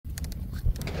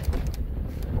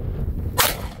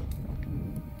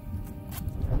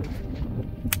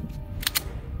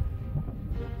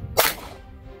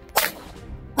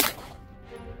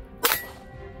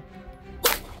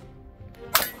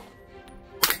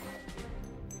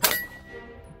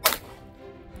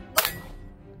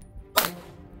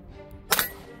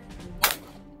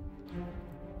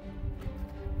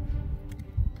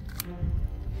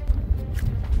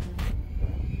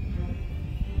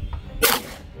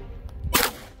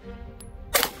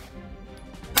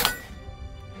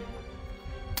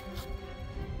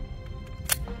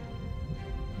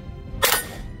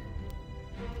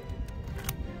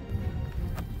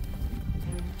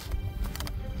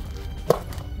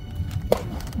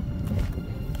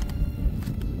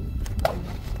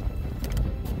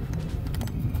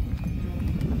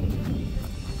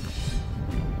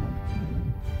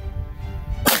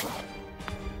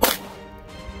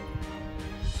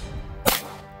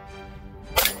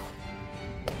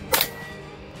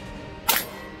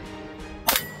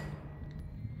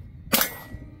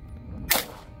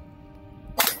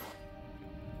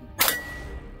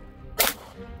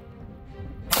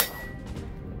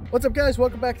What's up, guys?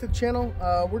 Welcome back to the channel.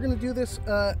 We're gonna do this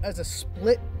as a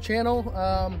split channel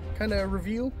kind of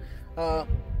review.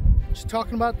 Just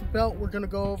talking about the belt. We're gonna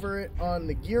go over it on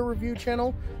the gear review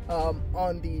channel.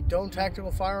 On the Doane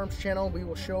Tactical Firearms channel, we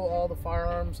will show all the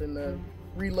firearms and the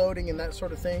reloading and that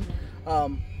sort of thing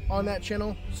on that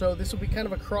channel. So this will be kind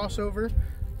of a crossover.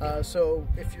 So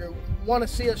if you want to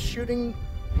see us shooting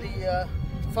the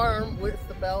firearm with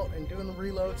the belt and doing the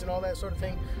reloads and all that sort of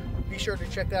thing, be sure to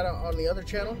check that out on the other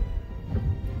channel.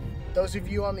 Those of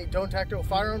you on the Doane Tactical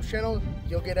Firearms channel,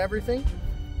 you'll get everything.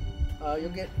 You'll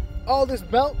get all this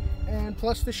belt and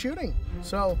plus the shooting.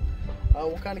 So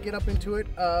we'll kind of get up into it.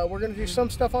 We're going to do some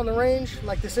stuff on the range,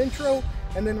 like this intro,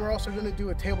 and then we're also going to do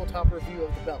a tabletop review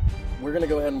of the belt. We're going to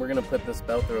go ahead and we're going to put this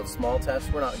belt through a small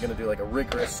test. We're not going to do like a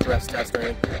rigorous stress test or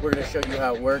anything. We're going to show you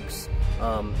how it works,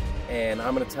 and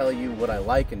I'm going to tell you what I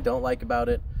like and don't like about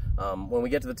it. When we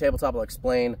get to the tabletop, I'll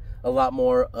explain a lot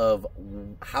more of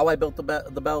how I built the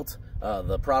belt,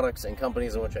 the products and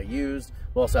companies in which I used.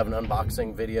 We'll also have an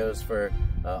unboxing videos for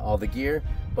all the gear.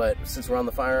 But since we're on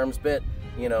the firearms bit,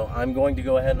 you know, I'm going to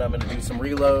go ahead and I'm going to do some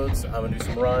reloads. I'm going to do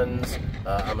some runs.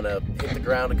 I'm going to hit the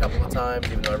ground a couple of times,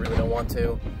 even though I really don't want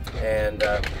to. And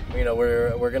you know,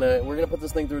 we're gonna put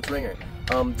this thing through its ringer.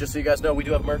 Just so you guys know, we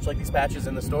do have merch like these patches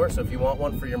in the store. So if you want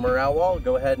one for your morale wall,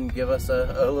 go ahead and give us a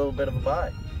little bit of a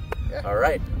buy. Yeah. All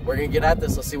right, we're gonna get at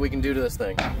this. Let's see what we can do to this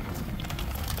thing.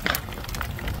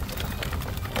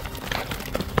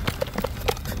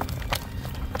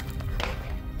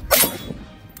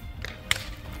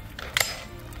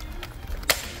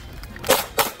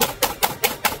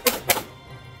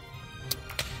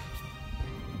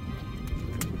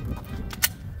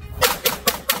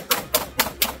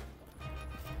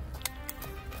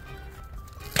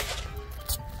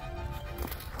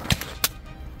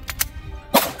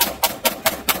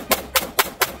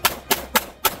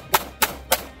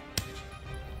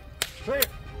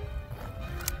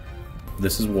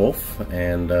 This is Wolf,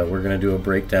 and we're going to do a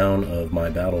breakdown of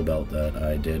my battle belt that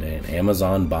I did an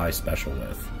Amazon buy special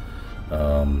with.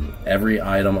 Every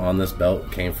item on this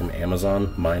belt came from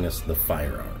Amazon, minus the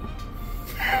firearm.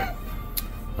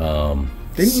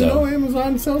 Didn't you know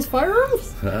Amazon sells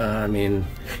firearms? I mean,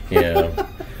 yeah.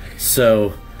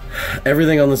 So,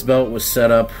 everything on this belt was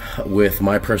set up with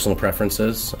my personal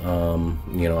preferences. You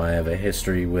know, I have a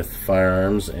history with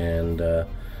firearms and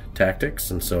tactics,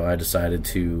 and so I decided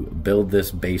to build this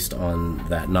based on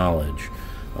that knowledge.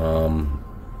 When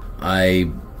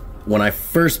I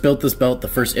first built this belt, the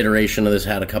first iteration of this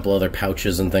had a couple other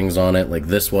pouches and things on it. Like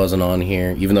this wasn't on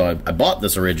here, even though I bought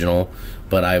this original,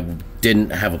 but I didn't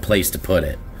have a place to put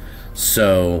it.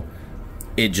 So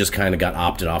it just kind of got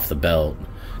opted off the belt,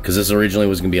 because this originally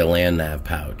was going to be a land nav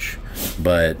pouch,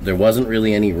 but there wasn't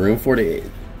really any room for it.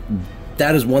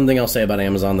 That is one thing I'll say about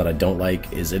Amazon that I don't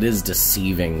like, is it is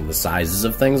deceiving the sizes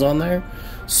of things on there.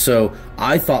 So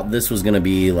I thought this was going to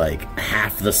be like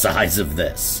half the size of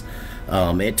this.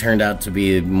 It turned out to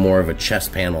be more of a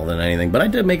chest panel than anything, but I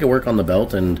did make it work on the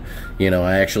belt. And you know,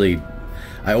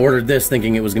 I ordered this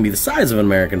thinking it was going to be the size of an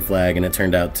American flag, and it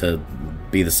turned out to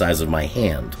be the size of my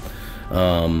hand.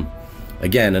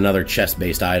 Again, another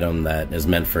chest-based item that is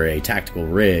meant for a tactical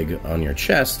rig on your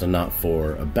chest and not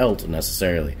for a belt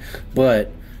necessarily.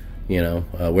 But, you know,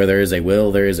 where there is a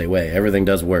will, there is a way. Everything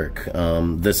does work.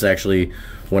 This actually,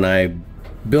 when I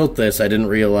built this, I didn't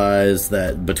realize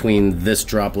that between this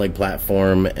drop leg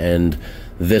platform and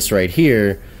this right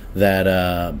here, that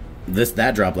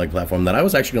that drop leg platform, that I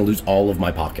was actually going to lose all of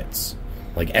my pockets.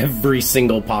 Like every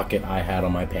single pocket I had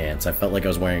on my pants. I felt like I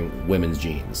was wearing women's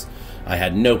jeans. I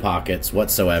had no pockets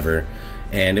whatsoever,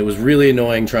 and it was really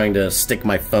annoying trying to stick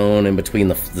my phone in between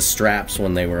the straps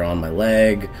when they were on my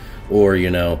leg, or,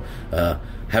 you know,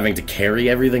 having to carry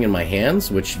everything in my hands,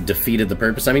 which defeated the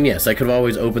purpose. I mean, yes, I could have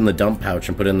always opened the dump pouch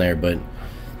and put in there, but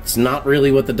it's not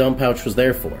really what the dump pouch was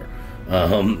there for.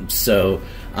 So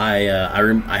I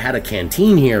had a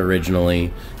canteen here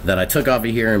originally that I took off of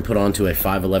here and put onto a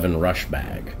 511 rush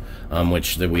bag.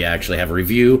 Which we actually have a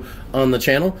review on the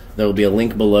channel. There will be a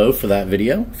link below for that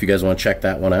video if you guys want to check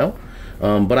that one out.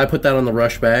 But I put that on the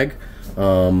rush bag.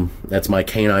 That's my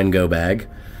canine go bag.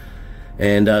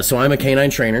 And so I'm a canine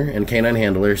trainer and canine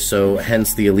handler, so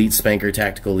hence the Elite Spanker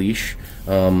Tactical Leash.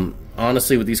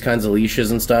 Honestly, with these kinds of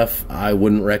leashes and stuff, I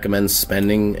wouldn't recommend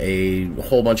spending a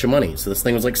whole bunch of money. So this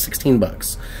thing was like 16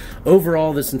 bucks.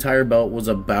 Overall, this entire belt was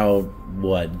about,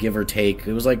 what, give or take,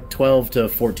 it was like 12 to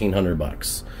 1400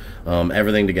 bucks.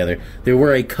 everything together. There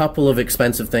were a couple of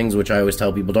expensive things, which I always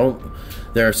tell people, don't.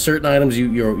 There are certain items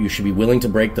you should be willing to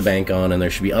break the bank on, and there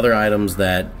should be other items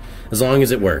that, as long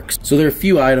as it works. So there are a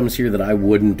few items here that I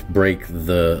wouldn't break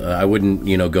the, I wouldn't,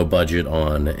 you know, go budget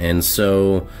on. And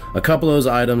so a couple of those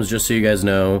items, just so you guys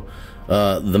know,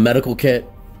 the medical kit,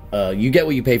 you get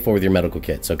what you pay for with your medical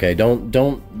kits, okay?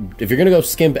 If you're gonna go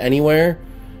skimp anywhere,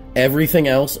 everything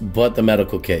else but the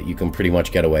medical kit you can pretty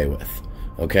much get away with,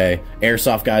 okay?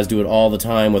 Airsoft guys do it all the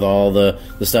time with all the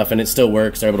stuff, and it still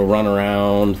works. They're able to run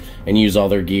around and use all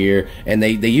their gear, and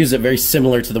they use it very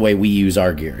similar to the way we use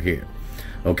our gear here,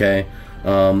 okay?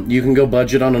 You can go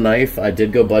budget on a knife. I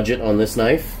did go budget on this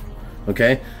knife,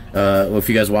 okay? If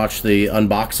you guys watch the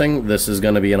unboxing, this is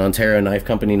going to be an Ontario Knife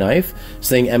Company knife.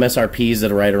 Saying MSRPs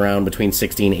that are right around between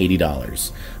 $60 and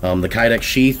 $80. The Kydex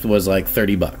sheath was like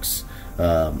 30 bucks.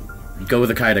 Go with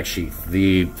the Kydex sheath.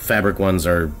 The fabric ones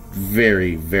are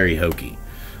very, very hokey.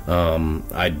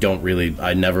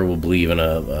 I never will believe in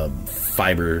a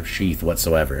fiber sheath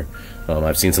whatsoever.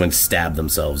 I've seen someone stab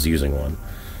themselves using one.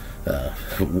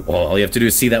 All you have to do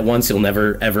is see that once, you'll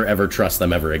never, ever trust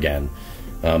them ever again.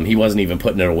 He wasn't even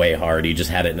putting it away hard. He just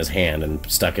had it in his hand and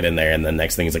stuck it in there, and the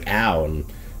next thing he's like, ow, and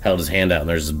held his hand out, and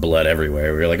there's just blood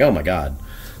everywhere. We were like, oh my god.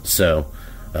 So,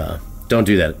 don't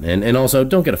do that. And also,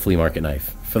 don't get a flea market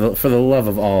knife. For the love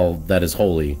of all that is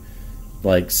holy,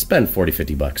 like, spend 40,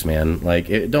 50 bucks, man. Like,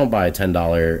 don't buy a $10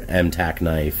 Vtac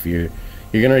knife. You're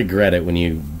gonna regret it when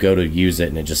you go to use it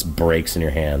and it just breaks in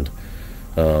your hand.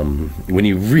 When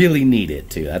you really need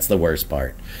it too. That's the worst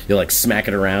part. You'll like smack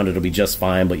it around, it'll be just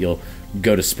fine, but you'll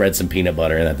go to spread some peanut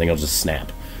butter and that thing will just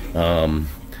snap.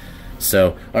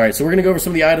 So, alright, so we're gonna go over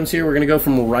some of the items here. We're gonna go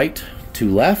from right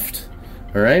to left.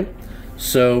 Alright,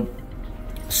 so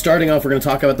starting off, we're gonna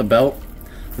talk about the belt.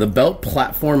 The belt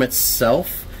platform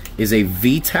itself is a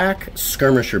Vtac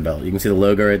Skirmisher belt. You can see the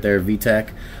logo right there, Vtac.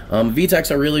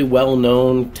 Vtac's a really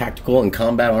well-known tactical and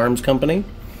combat arms company.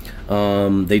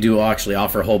 They do actually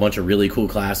offer a whole bunch of really cool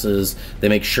classes. They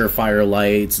make Surefire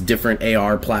lights, different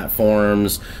AR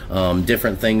platforms,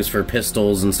 different things for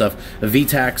pistols and stuff.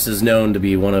 Vtac is known to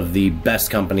be one of the best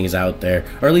companies out there,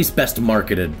 or at least best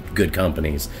marketed good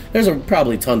companies. There's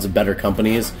probably tons of better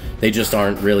companies. They just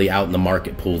aren't really out in the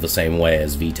market pool the same way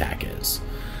as Vtac is.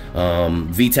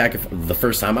 Vtac, the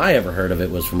first time I ever heard of it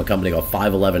was from a company called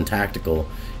 511 Tactical,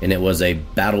 and it was a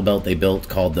battle belt they built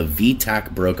called the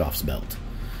Vtac Brokoff's belt.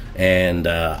 And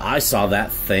I saw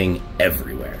that thing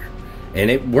everywhere,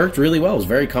 and it worked really well. It was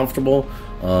very comfortable.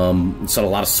 Saw a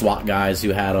lot of SWAT guys who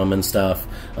had them and stuff.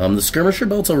 The Skirmisher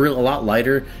belt's a lot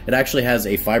lighter. It actually has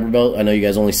a fiber belt. I know you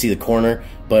guys only see the corner,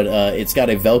 but it's got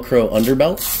a Velcro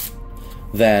underbelt.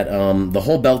 That the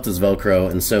whole belt is Velcro,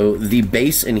 and so the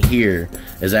base in here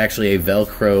is actually a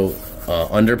Velcro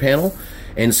under panel.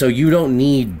 And so you don't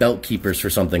need belt keepers for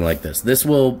something like this. This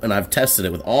will, and I've tested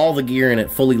it with all the gear in it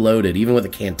fully loaded, even with a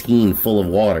canteen full of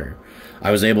water.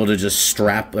 I was able to just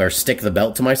strap or stick the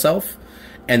belt to myself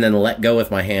and then let go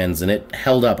with my hands, and it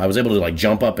held up. I was able to like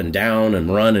jump up and down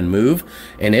and run and move,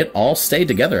 and it all stayed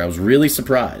together. I was really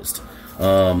surprised.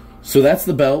 So that's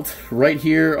the belt. Right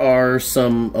here are a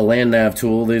land nav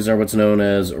tool. These are what's known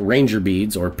as ranger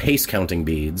beads or pace counting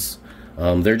beads.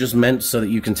 They're just meant so that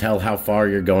you can tell how far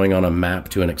you're going on a map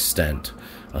to an extent.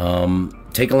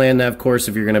 Take a land nav course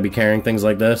if you're going to be carrying things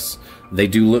like this. They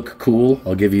do look cool,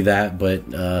 I'll give you that,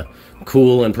 but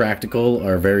cool and practical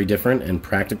are very different, and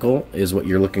practical is what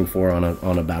you're looking for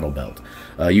on a battle belt.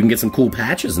 You can get some cool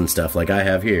patches and stuff like I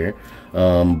have here,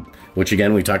 which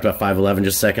again, we talked about 511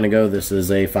 just a second ago. This is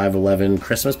a 511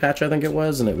 Christmas patch, I think it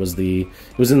was, and it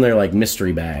was in their like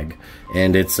mystery bag,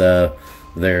 and it's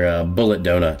their bullet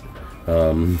donut.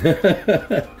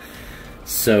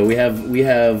 So we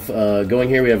have going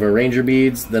here, we have our ranger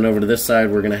beads. Then over to this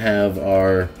side, we're gonna have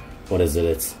our, what is it?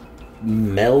 It's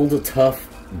Meld Tough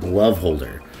glove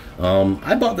holder.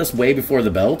 I bought this way before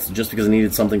the belt just because I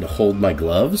needed something to hold my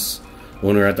gloves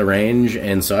when we were at the range,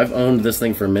 and so I've owned this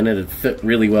thing for a minute. It fit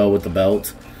really well with the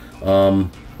belt.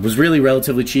 Was really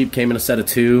relatively cheap. Came in a set of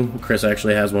 2. Chris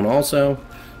actually has one also,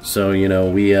 so you know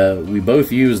we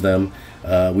both use them.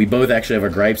 We both actually have our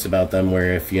gripes about them,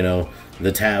 where if, you know,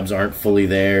 the tabs aren't fully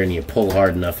there and you pull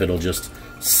hard enough, it'll just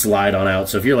slide on out.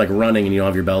 So if you're like running and you don't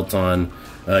have your belt on,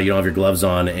 you don't have your gloves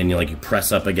on, and you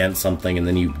press up against something and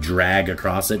then you drag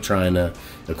across it trying to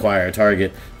acquire a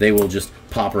target, they will just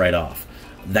pop right off.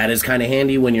 That is kind of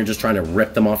handy when you're just trying to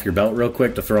rip them off your belt real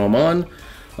quick to throw them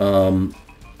on.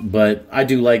 But I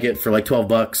do like it for like 12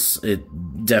 bucks.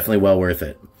 It definitely well worth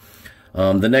it.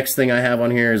 The next thing I have on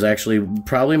here is actually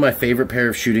probably my favorite pair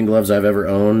of shooting gloves I've ever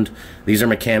owned. These are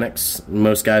mechanics.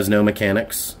 Most guys know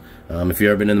mechanics. If you've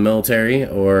ever been in the military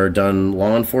or done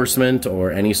law enforcement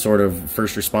or any sort of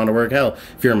first responder work, hell,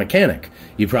 if you're a mechanic,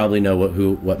 you probably know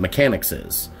what Mechanics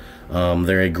is.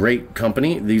 They're a great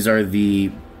company. These are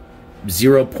the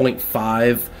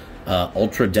 0.5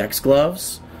 Ultra Dex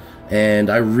gloves, and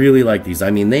I really like these.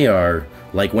 I mean, they are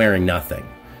like wearing nothing,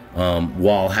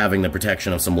 while having the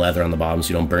protection of some leather on the bottom so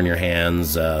you don't burn your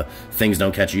hands, things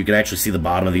don't catch you. You can actually see the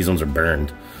bottom of these ones are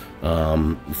burned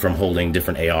from holding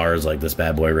different ARs like this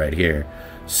bad boy right here.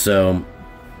 So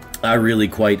I really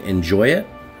quite enjoy it.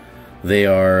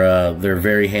 They're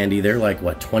very handy. They're like,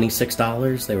 what,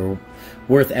 $26? They were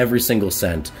worth every single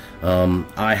cent.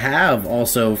 I have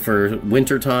also, for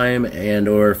wintertime and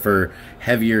or for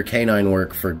heavier canine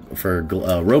work for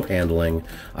rope handling,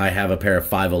 I have a pair of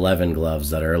 511 gloves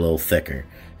that are a little thicker,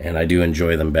 and I do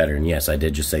enjoy them better. And yes, I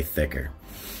did just say thicker.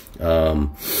 2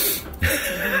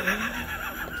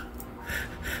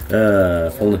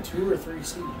 or 3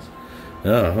 C's.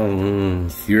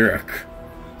 Yuck.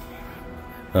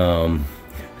 I'm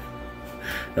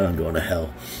going to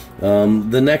hell.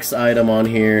 The next item on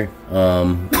here,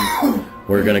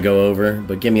 we're gonna go over,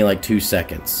 but give me like 2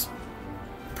 seconds.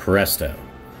 Presto.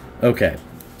 Okay,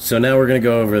 so now we're gonna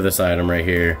go over this item right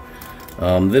here.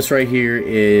 This right here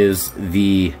is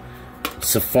the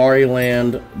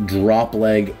Safariland drop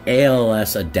leg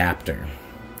ALS adapter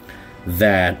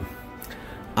that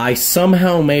I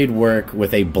somehow made work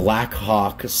with a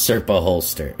Blackhawk Serpa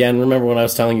holster. Again, remember when I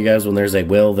was telling you guys, when there's a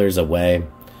will, there's a way?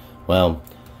 Well,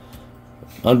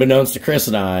 unbeknownst to Chris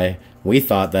and I, we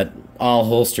thought that all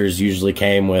holsters usually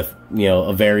came with, you know,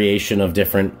 a variation of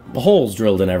different holes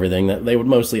drilled and everything, that they would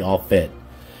mostly all fit.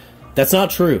 That's not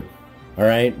true, all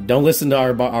right? Don't listen to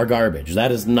our garbage.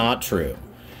 That is not true.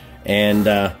 And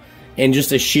in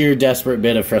just a sheer desperate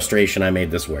bit of frustration, I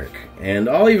made this work. And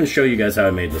I'll even show you guys how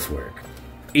I made this work.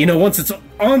 You know, once it's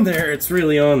on there, it's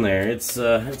really on there. It's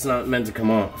not meant to come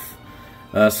off.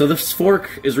 So this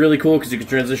fork is really cool because you can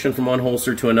transition from one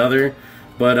holster to another,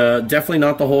 but definitely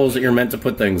not the holes that you're meant to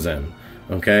put things in.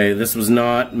 Okay, this was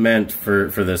not meant for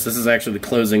this. This is actually the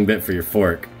closing bit for your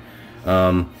fork.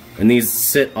 And these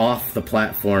sit off the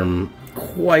platform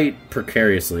quite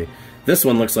precariously. This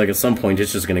one looks like at some point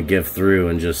it's just going to give through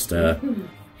and just,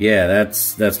 yeah,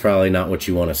 that's probably not what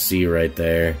you want to see right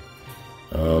there.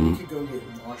 You could go get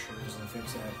washers and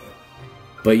fix that.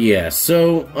 But yeah,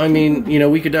 so, I mean, you know,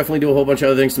 we could definitely do a whole bunch of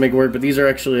other things to make it work, but these are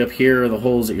actually up here are the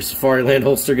holes that your Safariland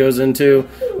holster goes into,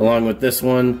 along with this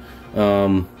one.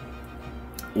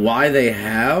 Why they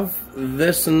have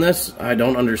this and this, I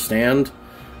don't understand.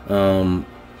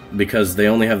 Because they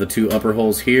only have the 2 upper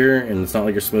holes here, and it's not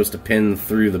like you're supposed to pin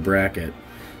through the bracket.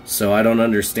 So I don't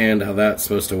understand how that's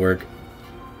supposed to work.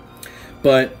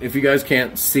 But if you guys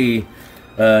can't see,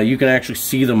 you can actually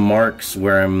see the marks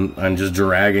where I'm just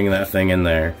dragging that thing in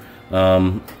there.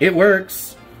 It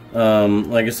works.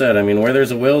 Like I said, I mean, where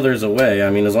there's a will, there's a way. I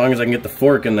mean, as long as I can get the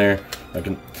fork in there, I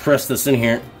can press this in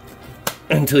here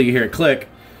until you hear it click.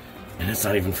 And it's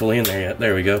not even fully in there yet.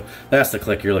 There we go. That's the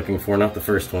click you're looking for, not the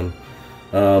first one.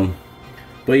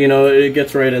 But you know, it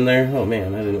gets right in there. Oh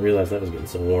man, I didn't realize that was getting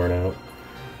so worn out.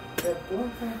 Yeah,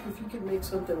 Blackhawk, if you could make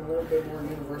something a little bit more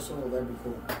universal, that'd be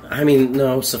cool. I mean,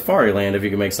 no, Safariland, if you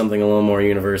could make something a little more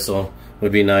universal,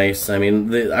 would be nice. I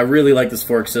mean, I really like this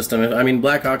fork system. I mean,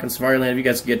 Blackhawk and Safariland, if you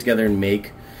guys could get together and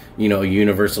make, you know, a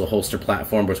universal holster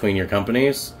platform between your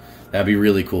companies, that'd be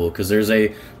really cool. Because there's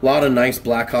a lot of nice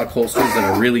Blackhawk holsters that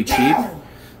are really cheap,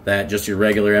 that just your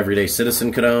regular everyday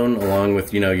citizen could own, along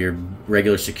with, you know, your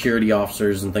regular security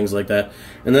officers and things like that.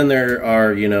 And then there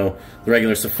are, you know, the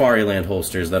regular Safariland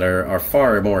holsters that are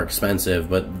far more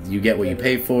expensive, but you get what you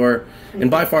pay for,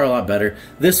 and by far a lot better.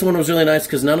 This one was really nice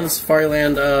because none of the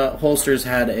Safariland holsters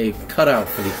had a cutout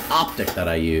for the optic that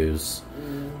I use.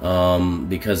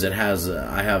 Because it has,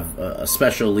 I have a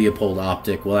special Leopold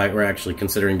optic. Well, we're actually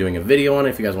considering doing a video on it.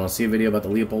 If you guys want to see a video about the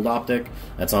Leopold optic,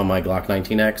 that's on my Glock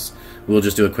 19X. We'll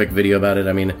just do a quick video about it.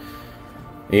 I mean,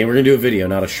 yeah, we're gonna do a video,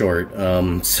 not a short.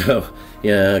 So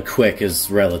yeah, quick is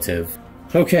relative.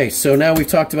 Okay, so now we've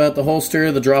talked about the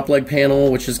holster, the drop leg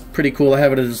panel, which is pretty cool. I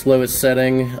have it at its lowest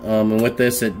setting, and with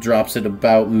this, it drops it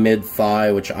about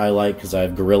mid-thigh, which I like because I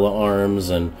have gorilla arms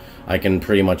and I can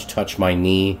pretty much touch my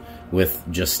knee with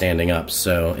just standing up,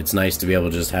 so it's nice to be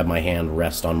able to just have my hand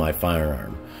rest on my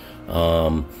firearm.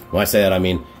 When I say that, I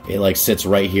mean it like sits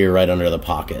right here, right under the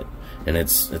pocket, and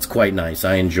it's quite nice.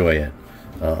 I enjoy it.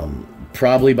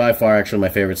 Probably by far actually my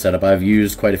favorite setup. I've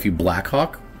used quite a few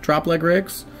Blackhawk drop leg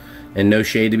rigs, and no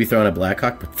shade to be thrown at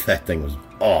Blackhawk, but that thing was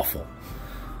awful.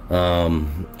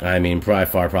 I mean, by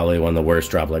far probably one of the worst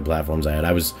drop leg platforms I had.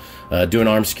 I was doing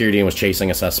armed security and was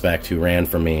chasing a suspect who ran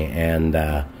from me, and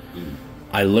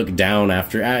I looked down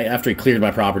after he cleared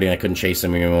my property and I couldn't chase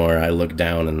him anymore. I looked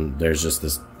down and there's just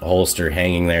this holster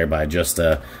hanging there by just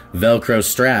a Velcro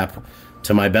strap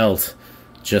to my belt,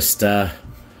 just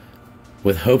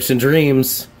with hopes and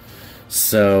dreams.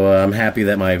 So I'm happy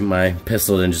that my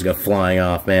pistol didn't just go flying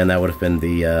off. Man, that would have been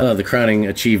the crowning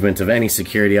achievement of any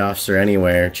security officer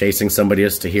anywhere, chasing somebody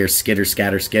just to hear skitter,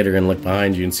 scatter, skitter, and look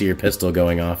behind you and see your pistol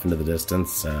going off into the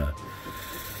distance.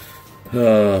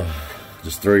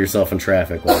 Just throw yourself in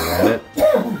traffic while you're at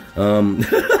it.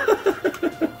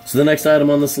 So the next item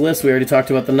on this list, we already talked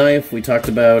about the knife. We talked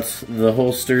about the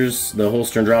holsters, the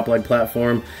holster and drop leg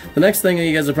platform. The next thing that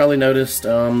you guys have probably noticed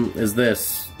is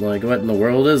this. Like, what in the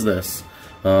world is this?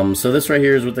 So this right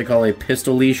here is what they call a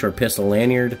pistol leash or pistol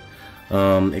lanyard.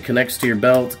 It connects to your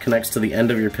belt, connects to the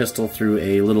end of your pistol through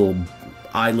a little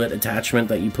eyelet attachment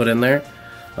that you put in there.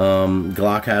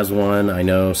 Glock has one, I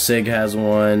know SIG has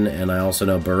one, and I also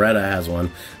know Beretta has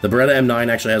one. The Beretta M9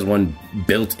 actually has one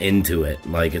built into it.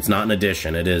 Like, it's not an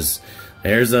addition, it is.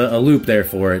 There's a loop there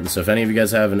for it. And so if any of you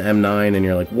guys have an M9 and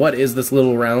you're like, what is this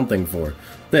little round thing for?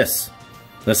 This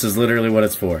is literally what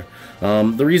it's for.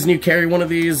 The reason you carry one of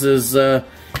these is,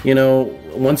 you know,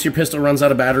 once your pistol runs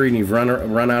out of battery and you've run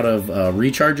out of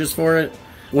recharges for it,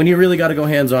 when you really got to go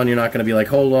hands-on, you're not going to be like,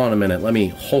 hold on a minute, let me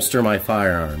holster my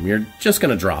firearm. You're just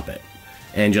going to drop it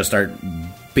and just start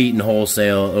beating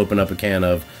wholesale, open up a can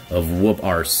of whoop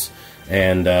arse.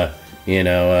 And, you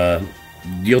know,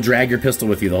 you'll drag your pistol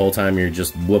with you the whole time you're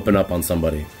just whooping up on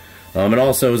somebody. It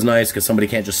also is nice because somebody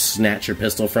can't just snatch your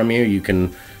pistol from you. You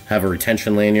can have a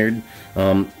retention lanyard.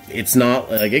 It's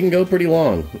not, like, it can go pretty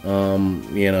long,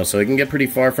 you know, so it can get pretty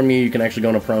far from you. You can actually go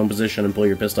in a prone position and pull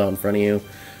your pistol out in front of you.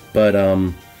 But,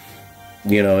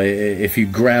 you know, if you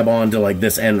grab onto, like,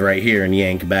 this end right here and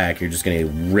yank back, you're just going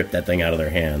to rip that thing out of their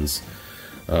hands.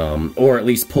 Or at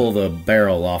least pull the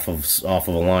barrel off of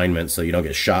alignment so you don't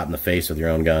get shot in the face with your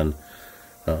own gun.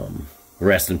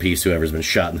 Rest in peace, whoever's been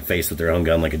shot in the face with their own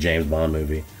gun like a James Bond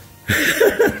movie.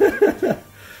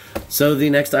 So the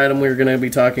next item we're going to be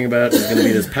talking about is going to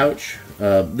be this pouch.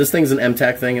 This thing's an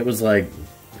Vtac thing. It was like,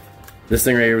 this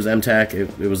thing right here was Vtac.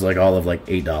 It was like all of like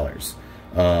 $8.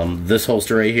 This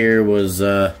holster right here was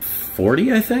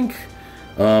 $40, I think.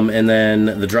 And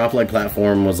then the drop leg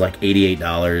platform was like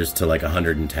 $88 to like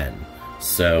 $110.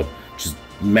 So just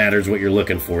matters what you're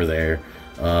looking for there.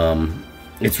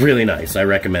 It's really nice. I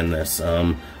recommend this.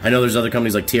 I know there's other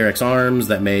companies like TRX Arms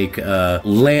that make a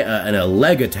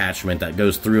leg attachment that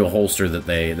goes through a holster that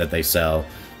they sell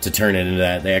to turn it into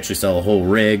that. They actually sell a whole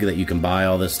rig that you can buy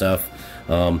all this stuff.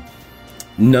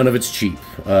 None of it's cheap.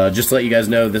 Just to let you guys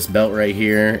know, this belt right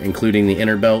here, including the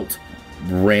inner belt,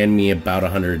 ran me about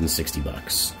 160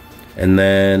 bucks. And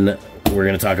then we're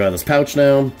going to talk about this pouch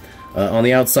now. On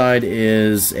the outside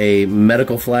is a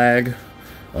medical flag.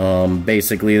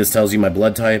 Basically, this tells you my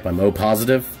blood type. I'm O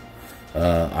positive.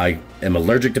 I am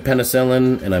allergic to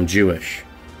penicillin, and I'm Jewish.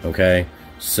 Okay?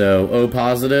 So, O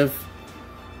positive.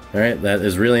 Alright, that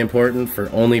is really important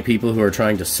for only people who are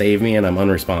trying to save me, and I'm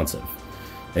unresponsive.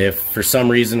 If for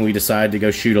some reason we decide to go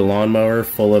shoot a lawnmower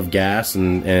full of gas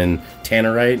and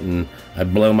tannerite and I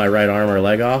blow my right arm or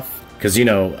leg off, because, you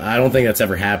know, I don't think that's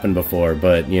ever happened before,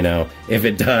 but, you know, if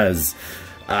it does,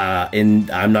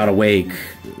 and I'm not awake,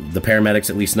 the paramedics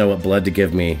at least know what blood to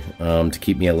give me to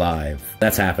keep me alive.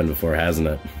 That's happened before, hasn't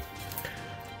it?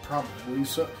 Probably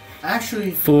so.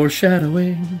 Actually...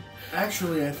 Foreshadowing.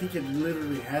 Actually, I think it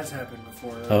literally has happened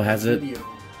before. Oh, has it? Video.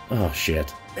 Oh,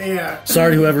 shit. Yeah.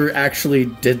 Sorry, whoever actually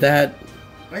did that.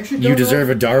 Actually, you deserve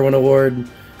a Darwin Award.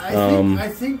 I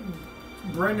think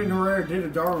Brendan Herrera did a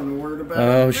Darwin Award about it.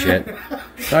 Oh, shit.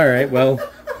 Alright, well.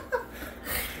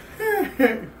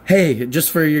 Hey,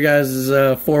 just for you guys'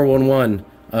 411,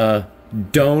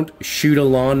 don't shoot a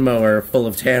lawnmower full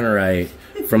of tannerite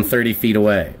from 30 feet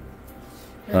away.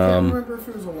 I can't remember if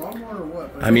it was a lawnmower or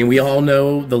what. I mean, we all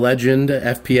know the legend,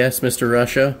 FPS Mr.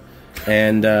 Russia,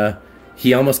 and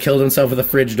he almost killed himself with a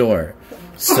fridge door.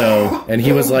 So, and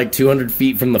he was like 200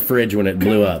 feet from the fridge when it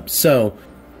blew up. So,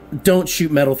 don't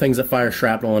shoot metal things that fire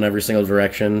shrapnel in every single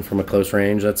direction from a close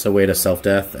range. That's a way to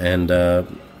self-death, and,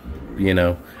 you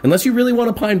know, unless you really want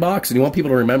a pine box and you want people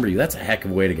to remember you, that's a heck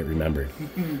of a way to get remembered.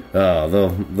 Oh,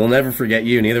 they'll never forget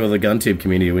you, neither will the GunTube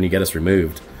community when you get us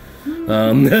removed.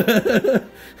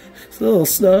 It's a little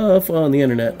stuff on the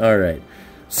internet. Alright,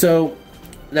 so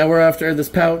now we're after this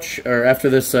pouch, or after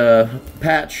this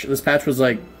patch. This patch was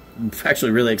like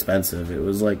actually really expensive. It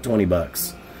was like 20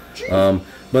 bucks.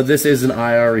 But this is an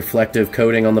IR reflective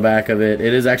coating on the back of it.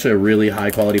 It is actually a really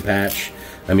high quality patch.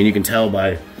 I mean, you can tell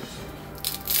by...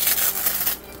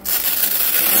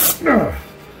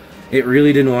 It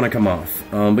really didn't want to come off.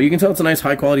 but you can tell it's a nice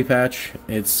high-quality patch.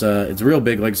 It's real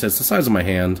big, like I said, it's the size of my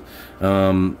hand.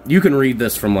 You can read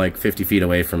this from like 50 feet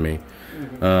away from me,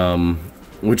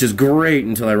 which is great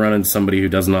until I run into somebody who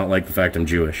does not like the fact I'm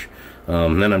Jewish.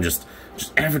 Then I'm just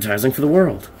advertising for the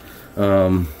world.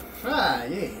 Yeah.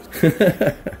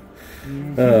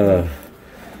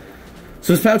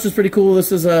 So this pouch is pretty cool.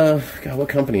 This is God, what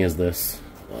company is this?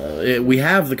 We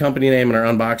have the company name in our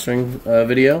unboxing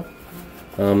video.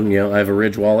 You know, I have a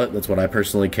Ridge wallet. That's what I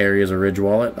personally carry as a Ridge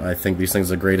wallet. I think these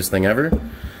things are the greatest thing ever.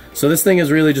 So this thing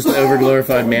is really just an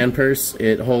over-glorified man purse.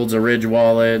 It holds a Ridge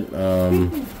wallet, I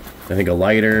think a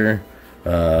lighter.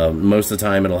 Most of the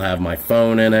time it'll have my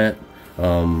phone in it.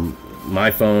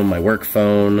 My phone, my work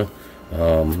phone,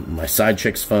 my side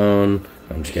chick's phone.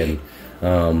 I'm just kidding.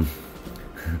 I'm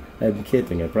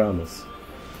kidding, I promise.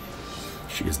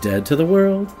 She is dead to the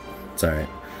world. It's alright.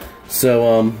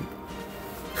 So,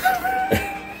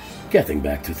 getting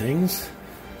back to things.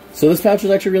 So this pouch is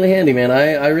actually really handy, man.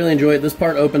 I really enjoy it. This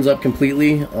part opens up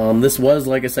completely. This was,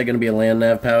 like I said, going to be a land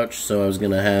nav pouch, so I was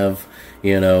going to have,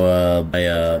 you know,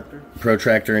 a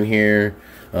protractor in here,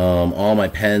 all my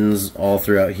pens all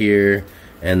throughout here,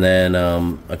 and then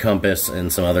a compass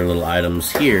and some other little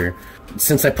items here.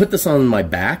 Since I put this on my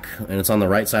back, and it's on the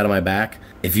right side of my back,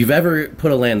 if you've ever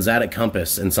put a Lanzatic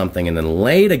compass in something and then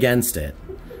laid against it,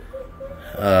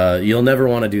 you'll never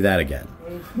want to do that again.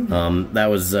 That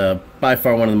was by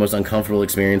far one of the most uncomfortable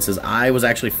experiences. I was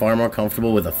actually far more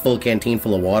comfortable with a full canteen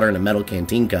full of water and a metal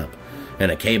canteen cup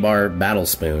and a K-bar battle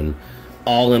spoon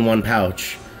all in one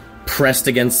pouch pressed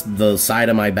against the side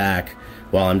of my back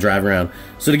while I'm driving around.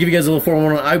 So to give you guys a little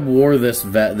forewarning, I wore this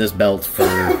belt for,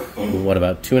 what,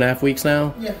 about 2.5 weeks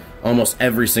now? Yeah. Almost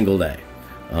every single day.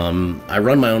 I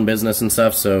run my own business and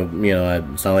stuff, so, you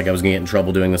know, it's not like I was going to get in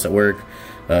trouble doing this at work.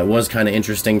 It was kind of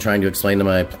interesting trying to explain to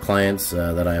my clients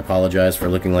that I apologize for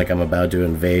looking like I'm about to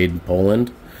invade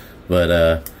Poland.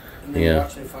 But, yeah.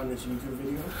 Watch, they find this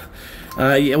YouTube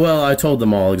video? Yeah, well, I told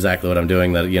them all exactly what I'm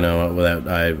doing, that, you know,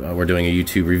 we're doing a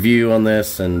YouTube review on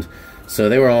this, and so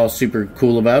they were all super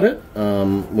cool about it,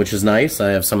 which is nice. I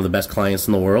have some of the best clients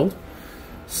in the world,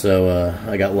 so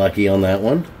I got lucky on that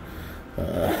one.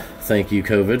 Thank you,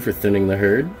 COVID, for thinning the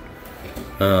herd.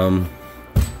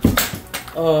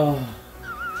 Oh,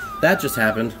 that just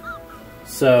happened.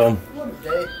 So, What a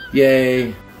day.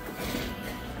 yay.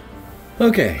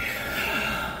 Okay.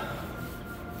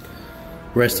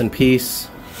 Rest in peace,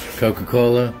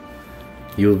 Coca-Cola.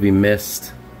 You will be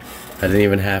missed. I didn't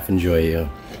even half enjoy you.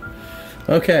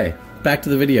 Okay, back to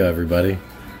the video, everybody.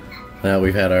 Now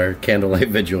we've had our candlelight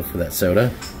vigil for that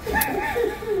soda.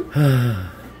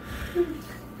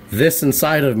 This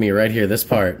inside of me right here, this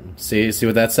part, see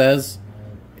what that says?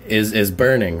 Is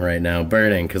burning right now,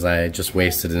 burning, because I just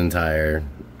wasted an entire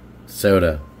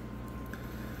soda.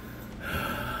 You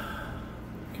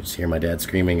can just hear my dad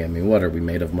screaming at me, what, are we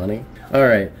made of money?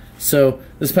 Alright, so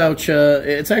this pouch,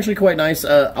 it's actually quite nice.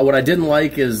 What I didn't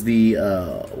like is the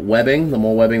webbing, the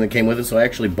mole webbing that came with it, so I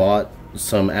actually bought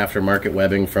some aftermarket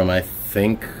webbing from, I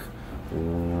think,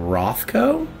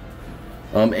 Rothko?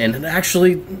 And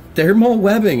actually, their mole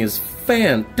webbing is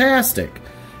fantastic.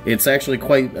 It's actually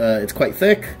quite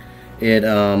thick. It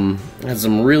has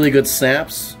some really good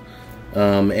snaps,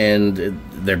 and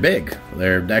they're big.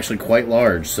 They're actually quite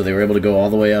large, so they were able to go all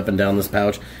the way up and down this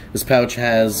pouch. This pouch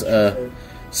has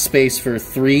space for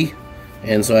 3,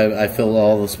 and so I filled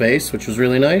all the space, which was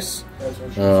really nice.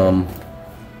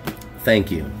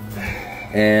 Thank you.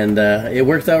 And it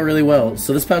worked out really well.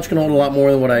 So this pouch can hold a lot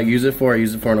more than what I use it for. I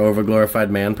use it for an overglorified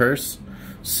man purse.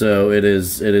 So it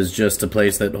is just a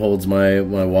place that holds my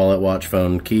wallet, watch,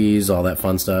 phone, keys, all that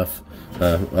fun stuff.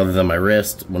 Other than my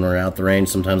wrist, when we're out the range,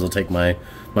 sometimes I'll take my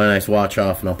nice watch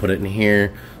off and I'll put it in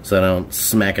here so that I don't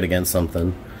smack it against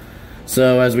something.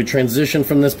 So as we transition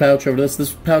from this pouch over to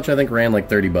this pouch I think ran like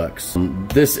 30 bucks.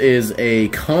 This is a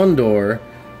Condor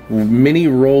mini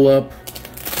roll-up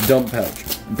dump pouch.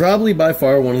 Probably by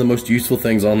far one of the most useful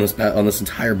things on this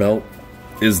entire belt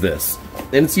is this.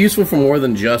 And it's useful for more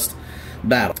than just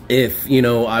battle. If, you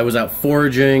know, I was out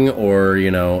foraging or,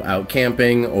 you know, out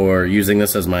camping or using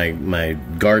this as my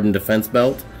garden defense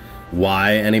belt,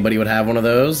 why anybody would have one of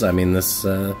those? I mean, this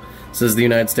is the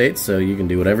United States, so you can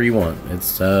do whatever you want.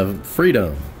 It's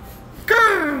freedom.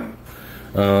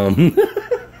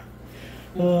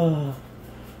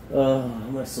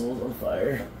 My soul's on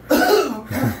fire.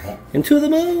 Into the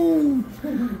moon.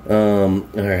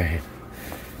 Alright.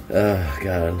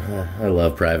 God, I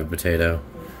love Private Potato.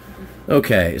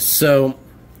 Okay, so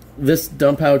this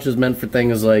dump pouch is meant for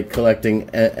things like collecting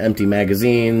empty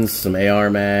magazines, some AR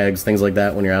mags, things like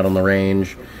that when you're out on the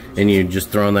range. and you just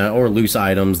throw in that, or loose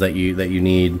items that you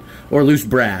need, or loose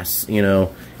brass. You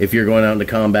know, if you're going out into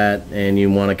combat and you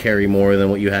want to carry more than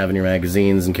what you have in your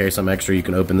magazines and carry some extra, you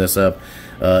can open this up.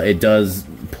 It does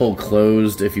pull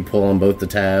closed if you pull on both the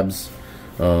tabs.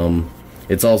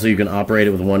 It's also, you can operate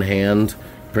it with one hand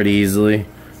pretty easily,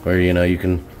 where you know you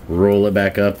can roll it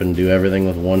back up and do everything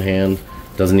with one hand.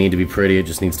 Doesn't need to be pretty, it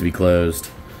just needs to be closed.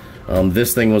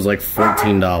 This thing was like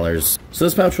 $14, so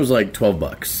this pouch was like 12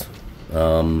 bucks.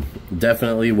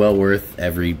 Definitely well worth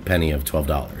every penny of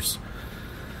 $12.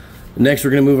 Next,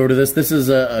 we're gonna move over to this. This is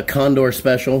a Condor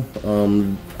special.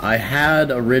 I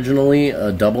had originally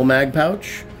a double mag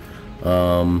pouch.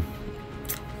 I'm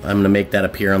gonna make that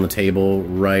appear on the table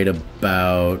right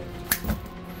about...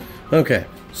 Okay,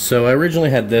 so I originally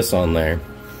had this on there.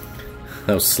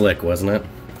 That was slick, wasn't it?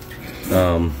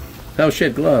 Oh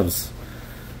shit, gloves.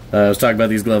 I was talking about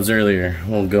these gloves earlier.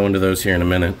 We'll go into those here in a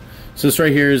minute. So this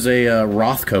right here is a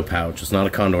Rothko pouch. It's not a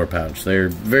Condor pouch. They're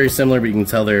very similar, but you can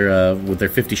tell they're, with their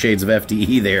 50 shades of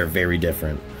FDE, they are very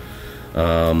different.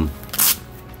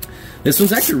 This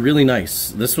one's actually really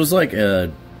nice. This was like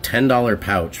a $10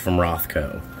 pouch from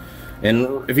Rothko.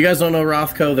 And if you guys don't know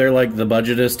Rothko, they're like the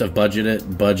budgetest of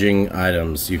budging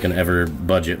items you can ever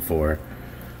budget for.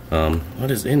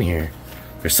 What is in here?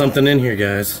 There's something in here,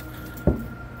 guys.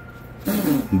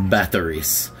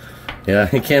 Batteries. Yeah,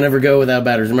 you can't ever go without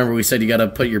batteries. Remember, we said you gotta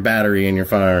put your battery in your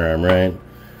firearm, right?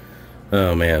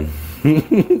 Oh, man.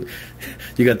 You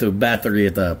got to battery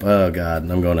it up. Oh, God,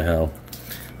 I'm going to hell.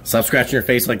 Stop scratching your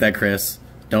face like that, Chris.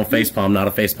 Don't facepalm, not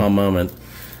a facepalm moment.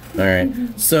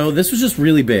 Alright, so this was just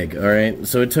really big, alright?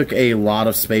 So it took a lot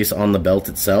of space on the belt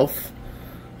itself.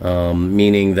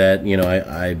 Meaning that, you know,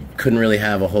 I couldn't really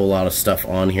have a whole lot of stuff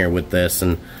on here with this,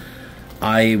 and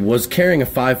I was carrying a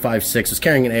 5.56, I was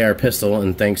carrying an AR pistol,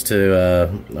 and thanks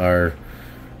to our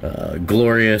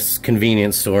glorious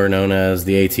convenience store known as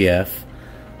the ATF,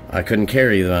 I couldn't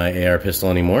carry my AR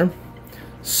pistol anymore.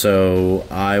 So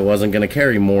I wasn't going to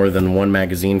carry more than one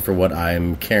magazine for what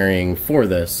I'm carrying for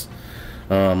this.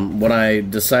 What I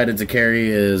decided to carry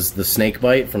is the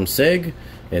Snakebite from SIG.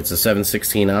 It's a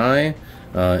 716i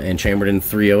and chambered in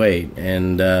 .308,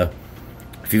 and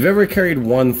if you've ever carried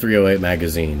one .308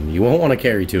 magazine, you won't want to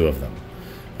carry two of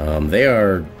them. They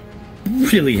are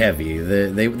really heavy.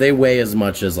 They weigh as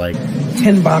much as like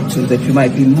 10 boxes that you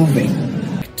might be moving.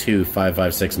 2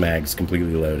 5.56 mags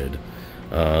completely loaded,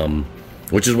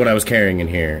 which is what I was carrying in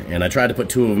here. And I tried to put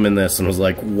two of them in this and was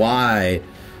like, why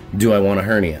do I want a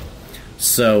hernia?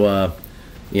 So,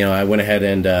 you know, I went ahead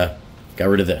and got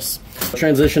rid of this.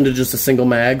 Transitioned to just a single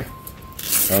mag.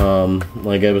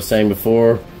 Like I was saying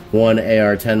before, one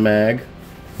AR-10 mag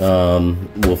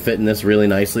will fit in this really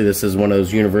nicely. This is one of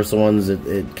those universal ones.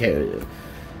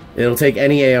 It'll take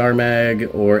any AR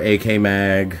mag or AK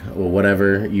mag or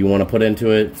whatever you want to put into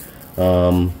it.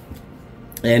 And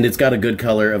it's got a good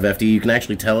color of FDE. You can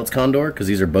actually tell it's Condor because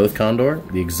these are both Condor,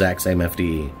 the exact same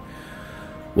FDE.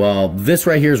 Well, this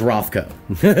right here is Rothko.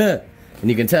 And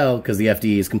you can tell because the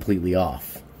FDE is completely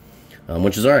off,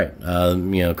 which is alright.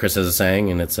 You know, Chris has a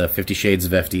saying, and it's 50 shades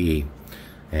of FDE.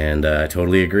 And I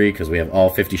totally agree because we have all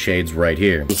 50 shades right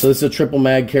here. So this is a triple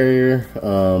mag carrier.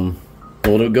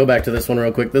 We'll go back to this one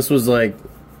real quick. This was like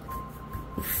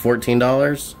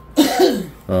 $14.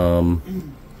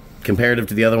 Comparative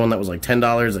to the other one that was like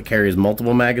 $10 that carries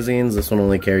multiple magazines. This one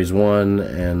only carries one,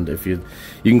 and if you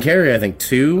can carry, I think,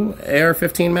 2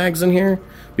 AR-15 mags in here,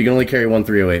 but you can only carry one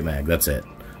 .308 mag. That's it.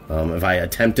 If I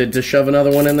attempted to shove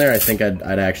another one in there, I think I'd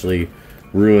actually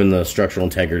ruin the structural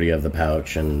integrity of the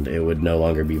pouch, and it would no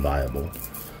longer be viable.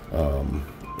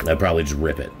 I'd probably just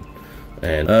rip it.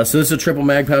 And so this is a triple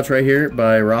mag pouch right here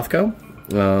by Rothko.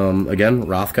 Again,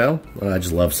 Rothko. I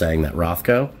just love saying that,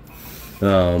 Rothko.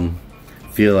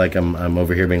 Feel like I'm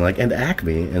over here being like, and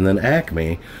Acme, and then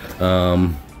Acme.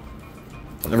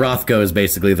 Rothko is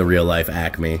basically the real life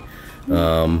Acme.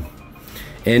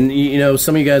 And you know,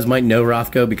 some of you guys might know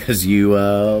Rothko because you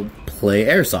play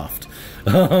airsoft.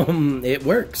 It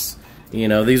works. You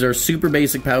know, these are super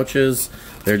basic pouches.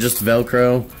 They're just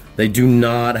Velcro. They do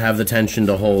not have the tension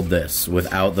to hold this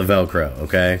without the Velcro,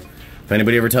 okay? If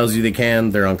anybody ever tells you they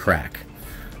can, they're on crack.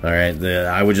 Alright,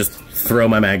 I would just throw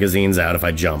my magazines out if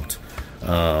I jumped.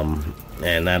 And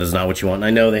that is not what you want. And I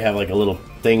know they have like a little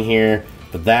thing here,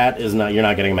 but that is not, you're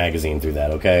not getting a magazine through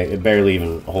that, okay? It barely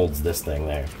even holds this thing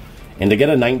there. And to get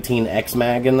a 19X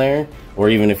mag in there, or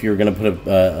even if you were going to put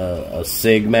a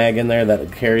SIG mag in there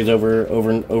that carries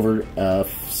over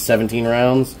 17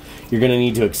 rounds, you're going to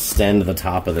need to extend the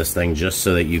top of this thing just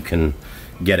so that you can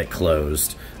get it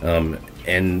closed.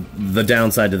 And the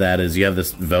downside to that is you have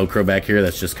this Velcro back here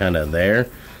that's just kind of there.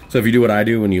 So if you do what I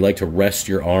do, when you like to rest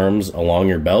your arms along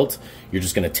your belt, you're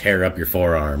just going to tear up your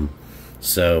forearm.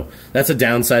 So that's a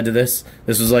downside to this.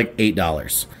 This was like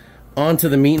 $8. On to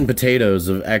the meat and potatoes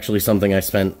of actually something I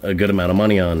spent a good amount of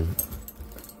money on.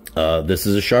 This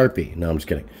is a Sharpie. No, I'm just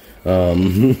kidding. This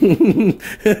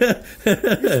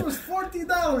was $40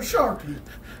 Sharpie.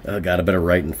 God, I better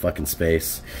write in fucking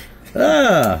space.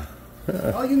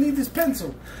 All you need is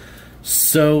pencil.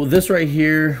 So this right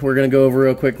here, we're going to go over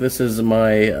real quick. This is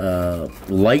my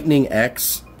Lightning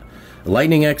X.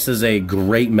 Lightning X is a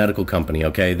great medical company,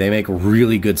 okay? They make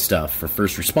really good stuff for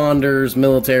first responders,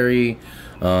 military,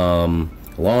 law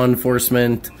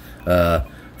enforcement,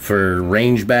 for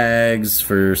range bags,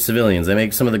 for civilians. They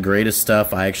make some of the greatest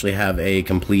stuff. I actually have a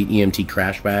complete EMT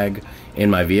crash bag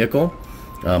in my vehicle.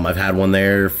 I've had one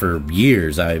there for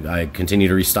years. I continue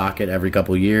to restock it every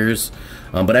couple of years.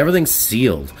 But everything's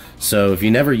sealed. So if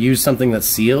you never use something that's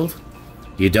sealed,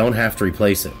 you don't have to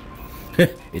replace it.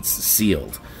 It's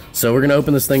sealed. So we're going to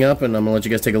open this thing up, and I'm going to let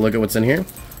you guys take a look at what's in here.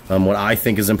 What I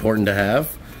think is important to have.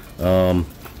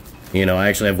 You know, I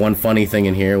actually have one funny thing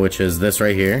in here, which is this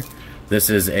right here.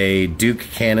 This is a Duke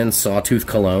Cannon Sawtooth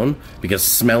Cologne, because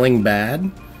smelling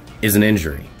bad is an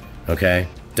injury, okay?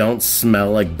 Don't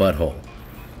smell like butthole,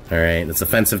 alright? It's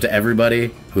offensive to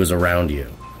everybody who is around you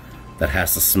that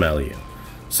has to smell you.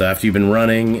 So after you've been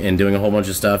running and doing a whole bunch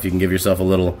of stuff, you can give yourself a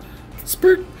little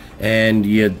spurt, and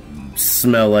you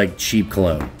smell like cheap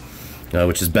cologne,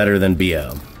 which is better than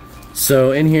BO.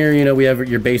 So in here, you know, we have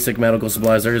your basic medical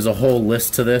supplies. There is a whole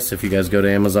list to this. If you guys go to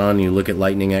Amazon, you look at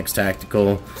Lightning X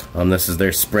Tactical. This is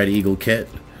their Spread Eagle kit.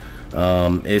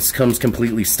 It comes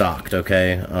completely stocked,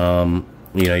 okay? You know,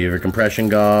 you have your compression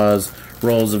gauze,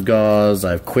 rolls of gauze.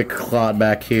 I have quick clot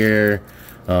back here.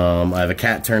 I have a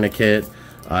cat tourniquet.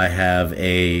 I have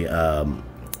a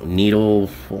needle,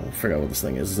 well, I forgot what this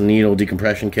thing is. It's a needle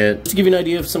decompression kit. Just to give you an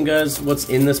idea of some guys, what's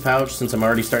in this pouch, since I'm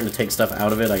already starting to take stuff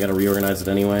out of it, I gotta reorganize it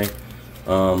anyway.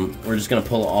 We're just gonna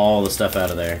pull all the stuff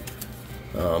out of there.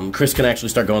 Chris can actually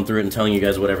start going through it and telling you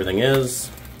guys what everything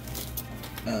is.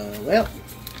 Well,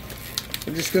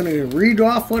 we're just gonna read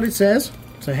off what it says.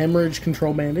 It's a hemorrhage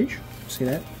control bandage. See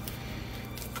that?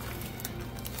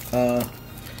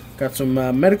 Got some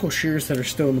medical shears that are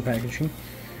still in the packaging.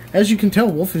 As you can tell,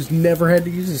 Wolf has never had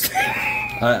to use this.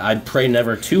 I'd pray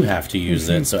never to have to use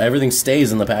it, so everything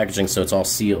stays in the packaging, so it's all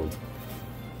sealed.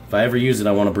 If I ever use it,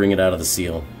 I want to bring it out of the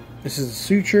seal. This is a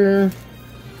suture.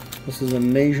 This is a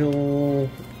nasal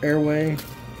airway.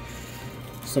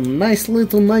 Some nice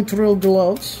little nitrile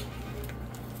gloves.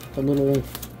 A little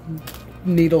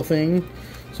needle thing.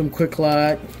 Some quick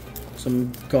clot.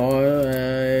 Some gauze.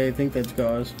 I think that's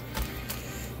gauze.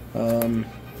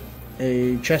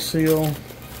 A chest seal.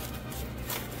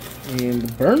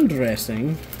 And burn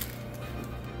dressing.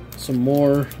 Some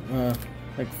more,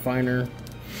 like finer.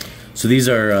 So these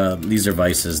are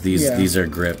vices. These are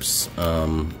grips.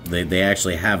 They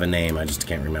actually have a name. I just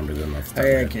can't remember them off the top of my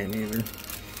head. I can't either.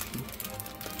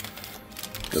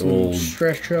 Good old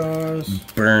stretch jaws.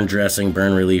 Burn dressing,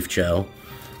 burn relief gel.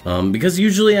 Because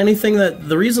usually anything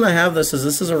the reason I have this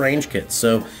is a range kit.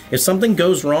 So if something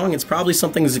goes wrong, it's probably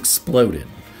something's exploded.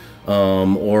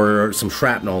 Or some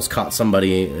shrapnel's caught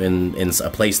somebody in a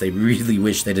place they really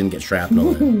wish they didn't get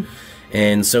shrapnel in.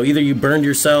 And so either you burned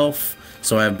yourself,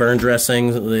 so I have burn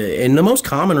dressing, and the most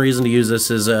common reason to use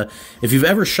this is if you've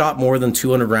ever shot more than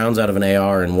 200 rounds out of an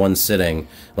AR in one sitting,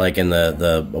 like in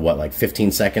the what, like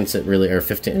 15 seconds it really, or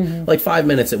 15, like 5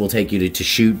 minutes it will take you to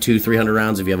shoot 200-300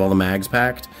 rounds if you have all the mags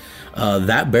packed.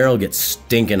 That barrel gets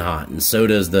stinking hot, and so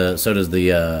does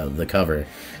the cover.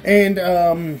 And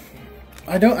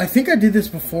I think I did this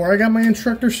before I got my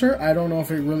instructor cert. I don't know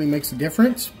if it really makes a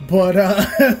difference, but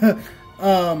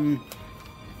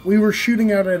we were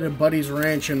shooting out at a buddy's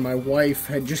ranch, and my wife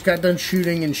had just got done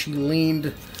shooting, and she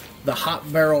leaned the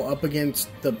hot barrel up against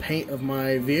the paint of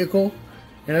my vehicle.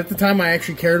 And at the time, I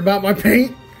actually cared about my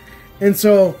paint, and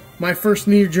so my first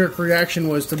knee-jerk reaction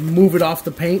was to move it off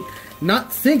the paint,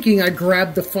 not thinking I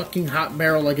grabbed the fucking hot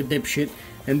barrel like a dipshit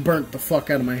and burnt the fuck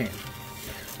out of my hand.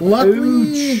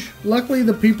 Luckily,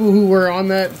 the people who were on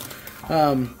that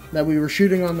we were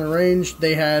shooting on the range,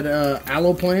 they had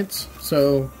aloe plants,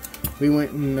 so we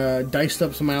went and diced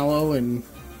up some aloe and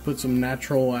put some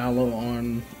natural aloe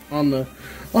on the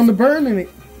burn, and it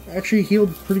actually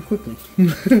healed pretty quickly.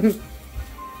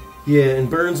 Yeah, and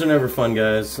burns are never fun,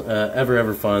 guys.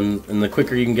 Ever fun. And the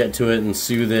quicker you can get to it and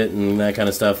soothe it and that kind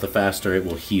of stuff, the faster it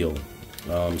will heal.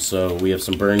 So we have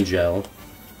some burn gel.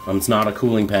 It's not a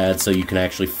cooling pad, so you can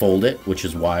actually fold it, which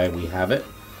is why we have it.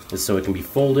 Is so it can be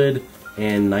folded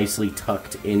and nicely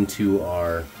tucked into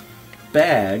our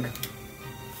bag,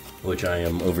 which I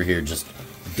am over here just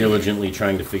diligently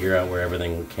trying to figure out where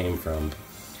everything came from.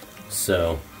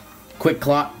 So, quick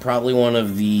clock, probably one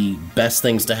of the best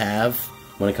things to have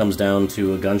when it comes down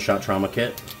to a gunshot trauma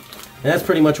kit. And that's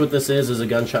pretty much what this is a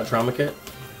gunshot trauma kit.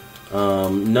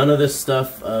 None of this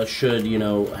stuff should, you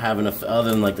know, have enough,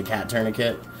 other than like the cat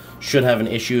tourniquet, should have an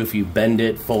issue if you bend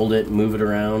it, fold it, move it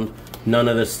around. None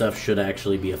of this stuff should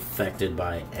actually be affected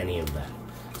by any of that.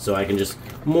 So I can just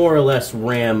more or less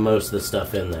ram most of the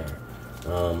stuff in there.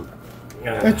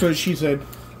 That's what she said.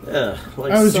 Yeah,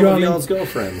 like I was some yawning. of y'all's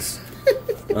girlfriends.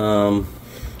 I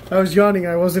was yawning.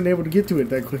 I wasn't able to get to it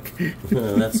that quick.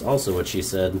 That's also what she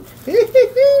said.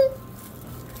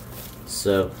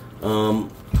 So,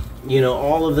 you know,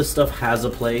 all of this stuff has a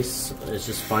place. It's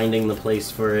just finding the place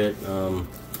for it,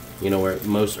 you know, where it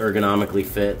most ergonomically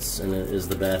fits and it is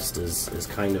the best is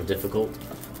kind of difficult.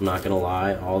 I'm not going to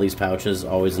lie. All these pouches,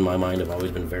 always in my mind, have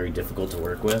always been very difficult to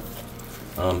work with.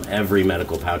 Every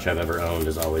medical pouch I've ever owned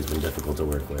has always been difficult to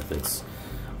work with.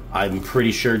 I'm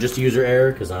pretty sure just user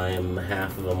error, because I am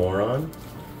half of a moron.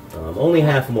 Only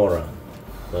half a moron.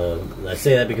 I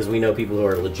say that because we know people who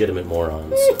are legitimate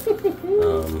morons.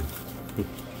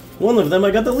 One of them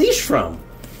I got the leash from.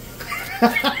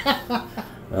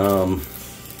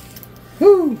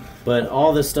 But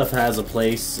all this stuff has a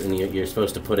place, and you're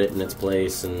supposed to put it in its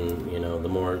place, and you know, the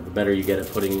better you get at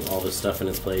putting all this stuff in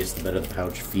its place, the better the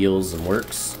pouch feels and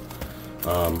works.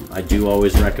 I do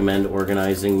always recommend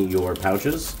organizing your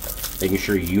pouches, making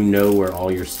sure you know where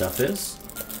all your stuff is,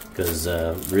 because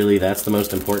really that's the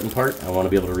most important part. I want to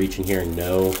be able to reach in here and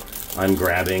know I'm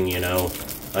grabbing, you know,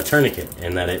 a tourniquet,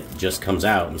 and that it just comes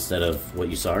out instead of what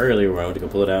you saw earlier where I went to go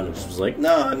pull it out and it just was like,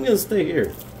 no, I'm going to stay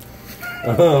here.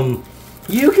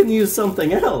 You can use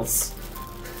something else.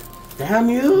 Damn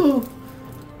you.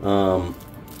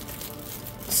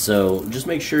 So just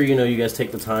make sure, you know, you guys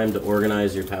take the time to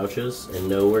organize your pouches and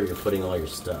know where you're putting all your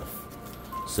stuff,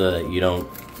 so that you don't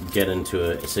get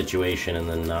into a situation and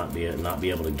then not be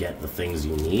able to get the things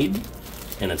you need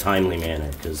in a timely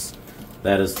manner, because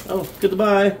that is, oh,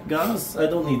 goodbye, gauze. I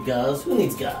don't need gauze. Who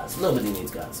needs gauze? Nobody needs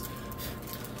gauze.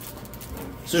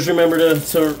 So just remember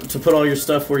to put all your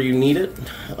stuff where you need it.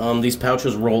 These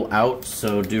pouches roll out,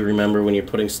 so do remember when you're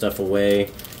putting stuff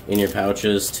away in your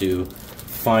pouches to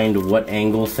find what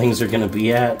angle things are going to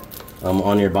be at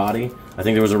on your body. I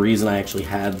think there was a reason I actually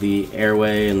had the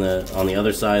airway and on the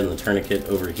other side and the tourniquet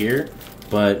over here,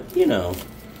 but you know,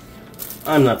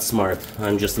 I'm not smart.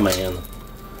 I'm just a man.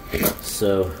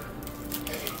 So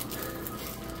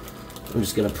I'm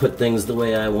just going to put things the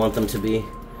way I want them to be.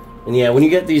 And yeah, when you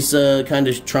get these kind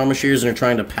of trauma shears and are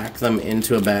trying to pack them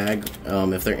into a bag,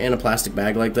 if they're in a plastic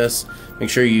bag like this, make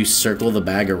sure you circle the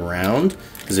bag around,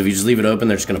 because if you just leave it open,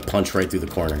 they're just going to punch right through the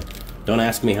corner. Don't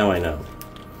ask me how I know.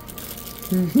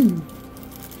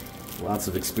 Lots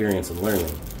of experience and learning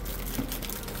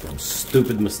from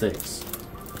stupid mistakes.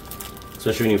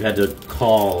 Especially when you've had to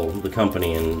call the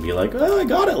company and be like, oh, I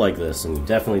got it like this, and you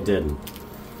definitely didn't.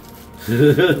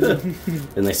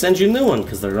 And they send you a new one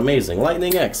because they're amazing.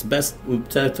 Lightning X, best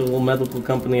technical medical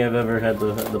company I've ever had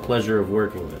the pleasure of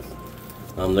working with.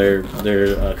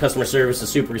 Their customer service is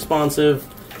super responsive,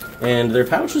 and their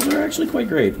pouches are actually quite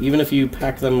great, even if you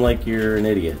pack them like you're an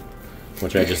idiot,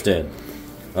 which I just did.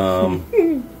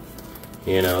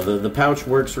 You know, the pouch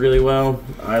works really well.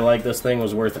 I like this thing. It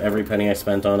was worth every penny I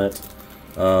spent on it.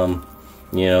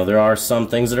 You know, there are some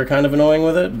things that are kind of annoying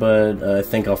with it, but I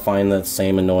think I'll find that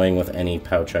same annoying with any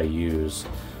pouch I use.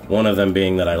 One of them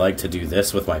being that I like to do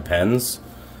this with my pens.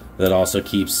 That also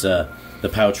keeps the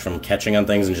pouch from catching on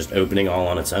things and just opening all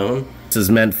on its own. This is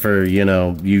meant for, you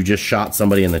know, you just shot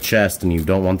somebody in the chest and you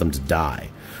don't want them to die.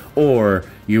 Or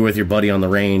you're with your buddy on the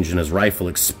range and his rifle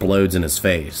explodes in his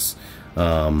face.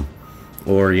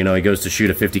 Or, you know, he goes to shoot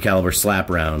a .50 caliber slap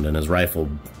round and his rifle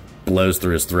blows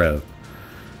through his throat.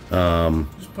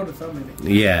 Just put a thumb in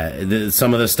it. Yeah,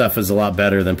 some of this stuff is a lot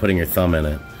better than putting your thumb in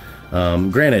it.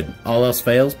 Granted, all else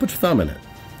fails, put your thumb in it.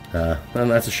 And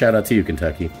that's a shout out to you,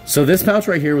 Kentucky. So this pouch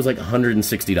right here was like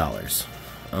 $160.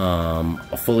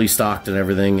 Fully stocked and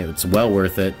everything. It's well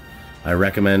worth it. I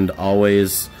recommend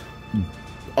always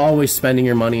spending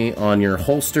your money on your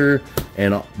holster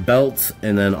and belt,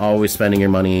 and then always spending your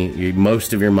money,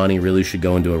 most of your money really should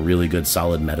go into a really good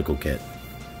solid medical kit.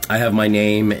 I have my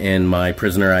name and my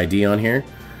prisoner ID on here.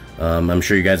 I'm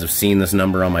sure you guys have seen this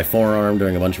number on my forearm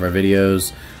during a bunch of our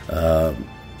videos.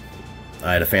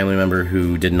 I had a family member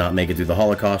who did not make it through the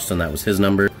Holocaust, and that was his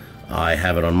number. I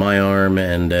have it on my arm,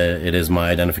 and it is my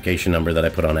identification number that I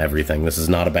put on everything. This is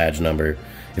not a badge number.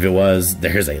 If it was,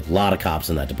 there's a lot of cops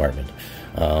in that department.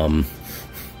 I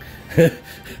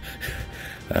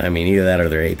mean, either that or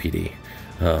they're APD.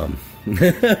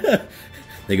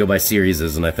 They go by series,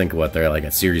 and I think what they're like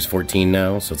at series 14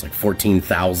 now, so it's like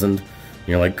 14,000.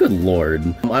 You're like, good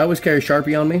lord. I always carry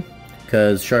Sharpie on me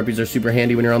because Sharpies are super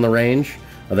handy when you're on the range.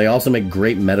 They also make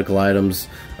great medical items.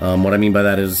 What I mean by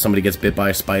that is somebody gets bit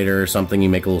by a spider or something, you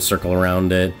make a little circle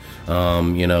around it.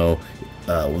 You know,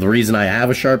 the reason I have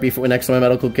a Sharpie next to my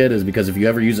medical kit is because if you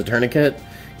ever use a tourniquet,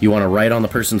 you want to write on the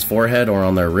person's forehead or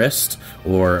on their wrist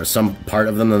or some part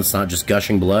of them that's not just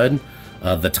gushing blood,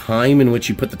 the time in which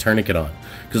you put the tourniquet on.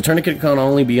 Because the tourniquet can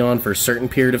only be on for a certain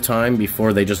period of time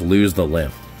before they just lose the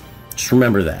limb. Just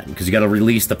remember that, because you got to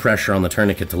release the pressure on the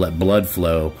tourniquet to let blood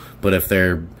flow. But if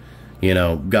they're, you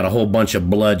know, got a whole bunch of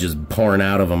blood just pouring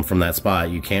out of them from that spot,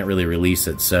 you can't really release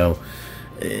it. So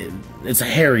it's a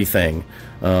hairy thing.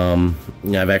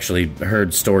 I've actually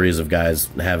heard stories of guys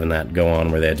having that go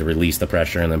on where they had to release the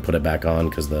pressure and then put it back on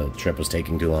because the trip was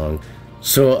taking too long.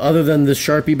 So other than this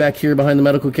Sharpie back here behind the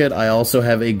medical kit, I also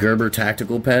have a Gerber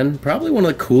tactical pen. Probably one of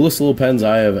the coolest little pens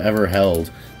I have ever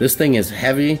held. This thing is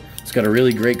heavy. It's got a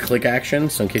really great click action,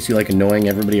 so in case you like annoying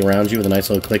everybody around you with a nice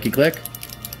little clicky click,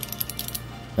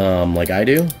 like I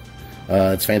do,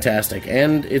 it's fantastic.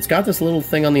 And it's got this little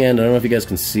thing on the end. I don't know if you guys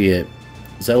can see it.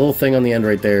 So that little thing on the end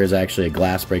right there is actually a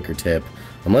glass breaker tip.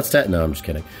 Let's no, I'm just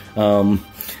kidding. How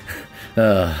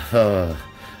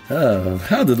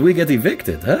did we get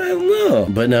evicted? I don't know.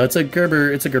 But no, it's a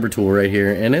Gerber tool right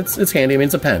here, and it's handy. I mean,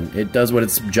 it's a pen. It does what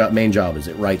its main job is.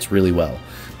 It writes really well.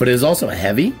 But it is also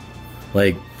heavy,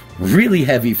 like really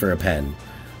heavy for a pen,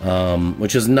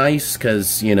 which is nice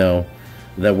because, you know,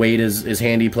 the weight is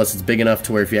handy, plus it's big enough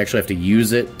to where if you actually have to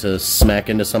use it to smack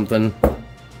into something,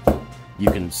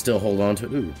 you can still hold on to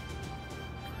it. Ooh.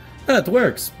 That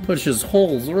works. Pushes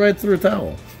holes right through a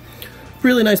towel.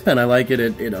 Really nice pen. I like it.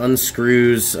 It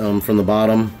unscrews from the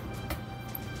bottom,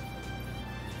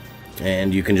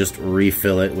 and you can just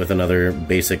refill it with another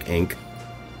basic ink.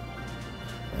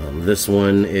 This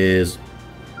one is,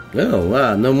 oh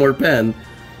wow, no more pen.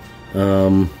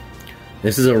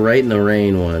 This is a Right in the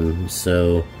Rain one,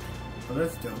 so Oh,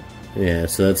 that's dope. yeah,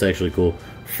 so that's actually cool.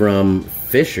 From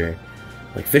Fisher,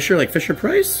 like Fisher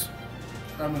Price.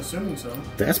 I'm assuming so.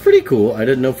 That's pretty cool. I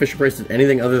didn't know Fisher Price did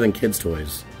anything other than kids'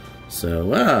 toys.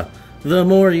 So, the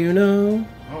more you know.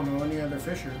 I don't know any other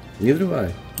Fisher. Neither do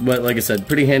I. But like I said,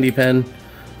 pretty handy pen.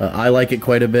 I like it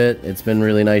quite a bit. It's been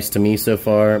really nice to me so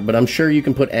far. But I'm sure you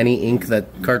can put any ink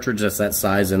cartridge that's that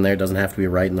size in there. It doesn't have to be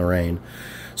Right in the Rain.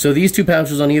 So these two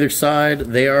pouches on either side,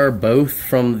 they are both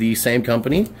from the same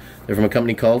company. They're from a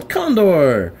company called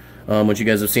Condor, which you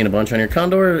guys have seen a bunch on here.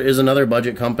 Condor is another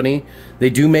budget company. They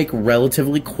do make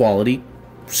relatively quality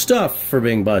stuff for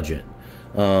being budget.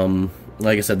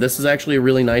 Like I said, this is actually a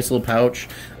really nice little pouch.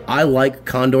 I like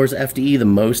Condor's FDE the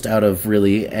most out of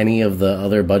really any of the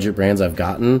other budget brands I've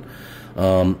gotten.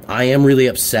 I am really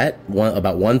upset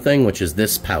about one thing, which is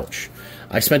this pouch.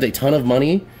 I spent a ton of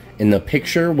money, in the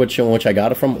picture which I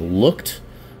got it from looked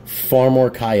far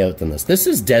more coyote than this. This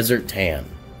is desert tan,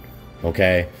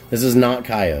 okay? This is not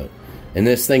coyote. And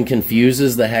this thing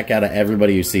confuses the heck out of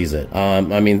everybody who sees it.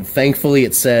 I mean, thankfully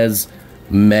it says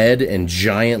Med in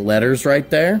giant letters right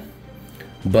there.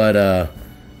 But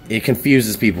it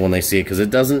confuses people when they see it because it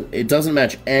doesn't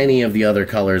match any of the other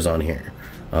colors on here.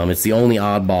 It's the only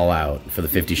oddball out for the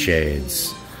 50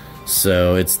 Shades.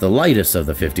 So it's the lightest of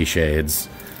the 50 Shades.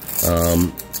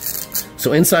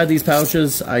 So inside these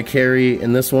pouches, I carry,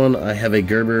 in this one, I have a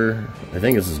Gerber, I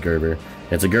think this is Gerber.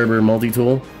 It's a Gerber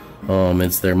multi-tool.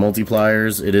 It's their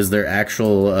multipliers. It is their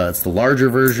actual, it's the larger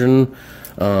version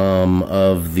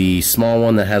of the small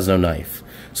one that has no knife.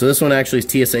 So this one actually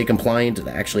is TSA compliant. It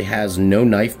actually has no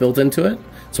knife built into it.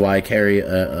 That's why I carry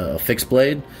a fixed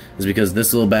blade, is because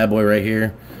this little bad boy right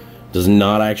here does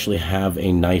not actually have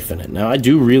a knife in it. Now, I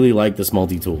do really like this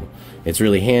multi-tool. It's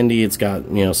really handy. It's got,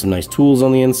 you know, some nice tools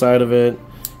on the inside of it.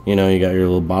 You know, you got your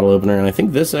little bottle opener, and I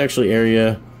think this actually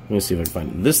area, let me see if I can find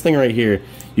it. This thing right here,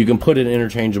 you can put an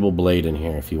interchangeable blade in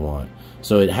here if you want.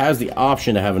 So it has the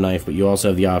option to have a knife, but you also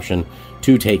have the option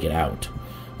to take it out.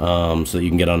 So that you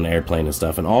can get on an airplane and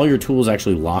stuff. And all your tools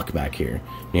actually lock back here.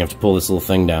 You have to pull this little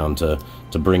thing down to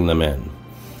bring them in.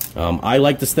 I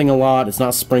like this thing a lot. It's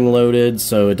not spring-loaded,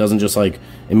 so it doesn't just like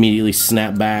immediately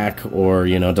snap back, or,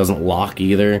 you know, it doesn't lock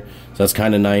either. So that's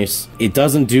kind of nice. It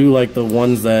doesn't do like the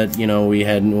ones that, you know,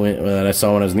 that I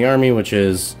saw when I was in the Army, which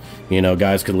is, you know,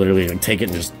 guys could literally like take it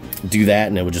and just do that,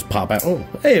 and it would just pop out. Oh,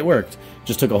 hey, it worked.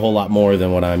 Just took a whole lot more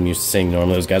than what I'm used to seeing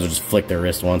normally. Those guys would just flick their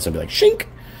wrist once and be like, shink!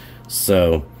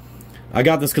 So I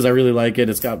got this because I really like it.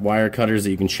 It's got wire cutters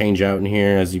that you can change out in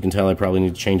here. As you can tell, I probably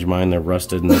need to change mine. They're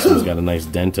rusted, and this one's got a nice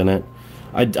dent in it.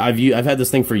 I've had this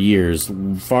thing for years,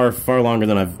 far longer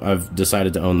than I've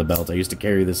decided to own the belt. I used to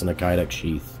carry this in a Kydex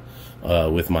sheath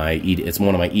with my it's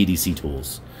one of my EDC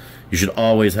tools. You should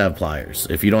always have pliers.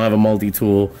 If you don't have a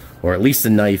multi-tool, or at least a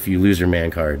knife, you lose your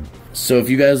man card. So if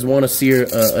you guys want to see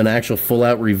an actual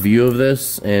full-out review of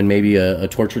this, and maybe a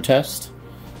torture test,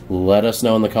 let us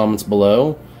know in the comments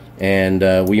below,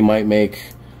 and we might make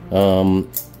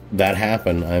that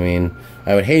happen. I mean,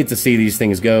 I would hate to see these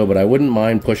things go, but I wouldn't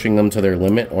mind pushing them to their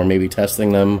limit, or maybe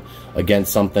testing them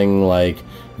against something like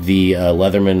the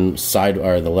Leatherman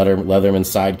Leatherman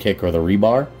Sidekick or the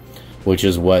Rebar, which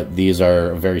is what these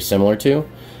are very similar to.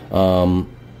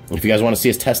 If you guys want to see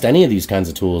us test any of these kinds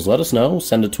of tools, let us know.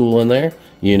 Send a tool in there.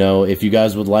 You know, if you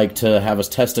guys would like to have us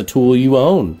test a tool you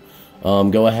own,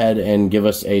 go ahead and give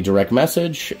us a direct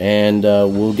message, and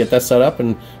we'll get that set up,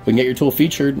 and we can get your tool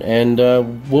featured, and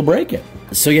we'll break it.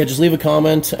 So yeah, just leave a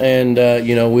comment, and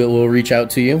you know, we'll reach out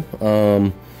to you.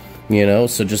 You know,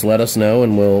 so just let us know,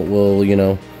 and we'll you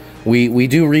know, we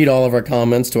do read all of our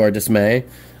comments, to our dismay,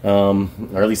 or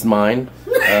at least mine.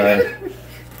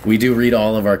 We do read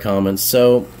all of our comments.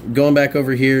 So going back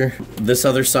over here, this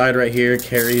other side right here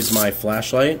carries my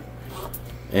flashlight.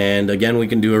 And again, we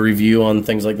can do a review on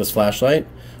things like this flashlight,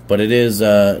 but it is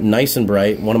nice and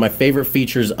bright. One of my favorite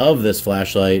features of this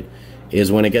flashlight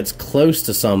is when it gets close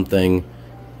to something.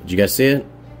 Did you guys see it?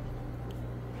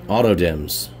 Auto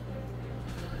dims.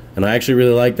 And I actually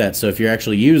really like that. So if you're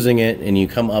actually using it and you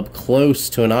come up close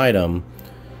to an item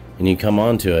and you come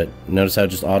onto it, notice how it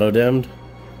just auto dimmed?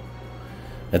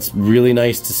 That's really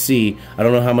nice to see. I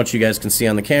don't know how much you guys can see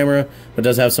on the camera, but it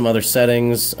does have some other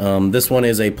settings. This one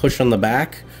is a push on the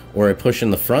back or a push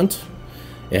in the front.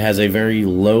 It has a very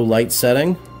low light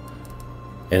setting.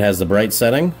 It has the bright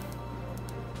setting.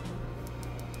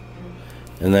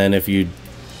 And then if you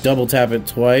double tap it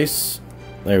twice,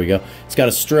 there we go. It's got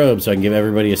a strobe, so I can give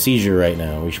everybody a seizure right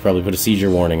now. We should probably put a seizure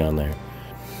warning on there.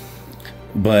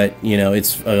 But, you know,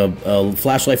 it's a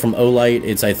flashlight from Olight.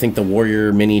 It's, I think, the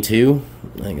Warrior Mini 2.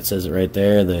 I think it says it right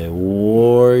there. The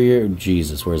Warrior...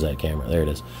 Jesus, where's that camera? There it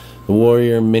is. The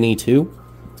Warrior Mini 2.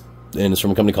 And it's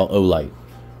from a company called Olight.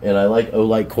 And I like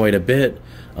Olight quite a bit.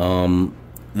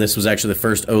 This was actually the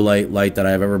first Olight light that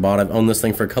I've ever bought. I've owned this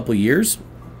thing for a couple years.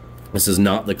 This is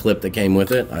not the clip that came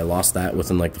with it. I lost that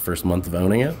within, like, the first month of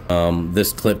owning it.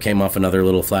 This clip came off another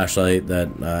little flashlight that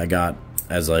I got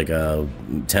as like a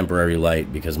temporary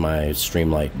light because my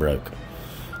Streamlight broke.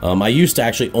 I used to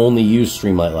actually only use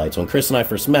Streamlight lights. When Chris and I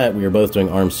first met, we were both doing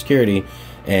armed security,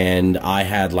 and I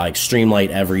had like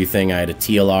Streamlight everything. I had a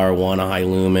TLR1, a high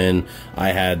lumen. I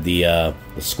had the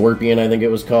Scorpion, I think it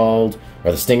was called,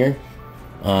 or the Stinger,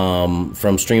 from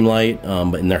Streamlight,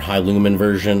 but in their high lumen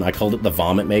version. I called it the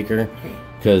Vomit Maker.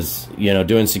 Because, you know,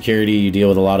 doing security, you deal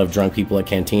with a lot of drunk people at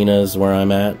cantinas where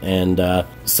I'm at, and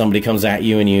somebody comes at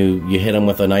you and you hit them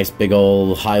with a nice big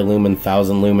old high lumen,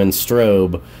 1000 lumen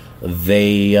strobe,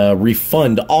 they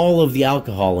refund all of the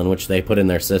alcohol in which they put in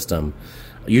their system.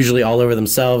 Usually all over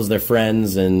themselves, their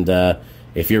friends, and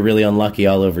if you're really unlucky,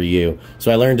 all over you.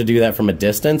 So I learned to do that from a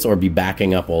distance or be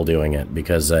backing up while doing it,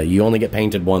 because you only get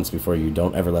painted once before you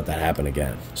don't ever let that happen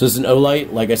again. So this is an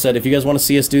Olight. Like I said, if you guys want to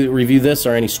see us review this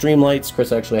or any Streamlights,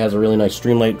 Chris actually has a really nice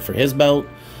Streamlight for his belt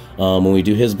when we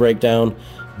do his breakdown.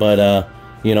 But,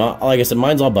 you know, like I said,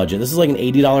 mine's all budget. This is like an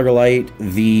 $80 light.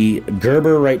 The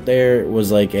Gerber right there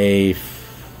was like I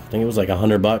think it was like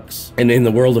 $100. And in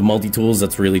the world of multi-tools,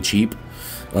 that's really cheap.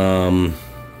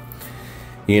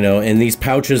 You know, and these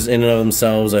pouches in and of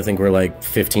themselves, I think, were like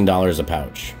 $15 a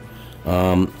pouch.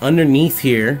 Underneath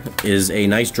here is a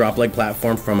nice drop leg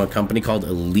platform from a company called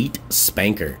Elite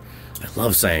Spanker. I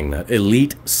love saying that.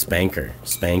 Elite Spanker.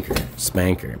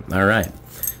 Spanker. All right.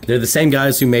 They're the same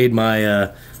guys who made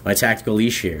my my tactical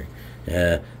leash here.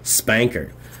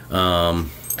 Spanker. Come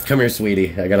here,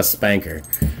 sweetie. I got a spanker.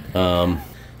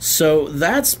 So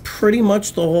that's pretty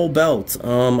much the whole belt.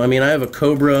 I mean, I have a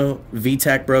Cobra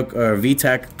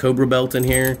Vtac Cobra belt in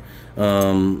here.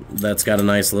 That's got a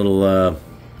nice little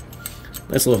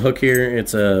hook here.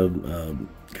 It's a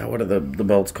God, what are the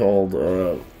belts called?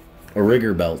 A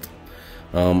rigger belt.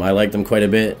 I like them quite a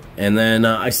bit. And then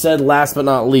I said, last but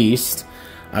not least,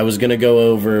 I was gonna go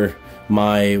over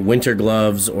my winter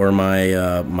gloves or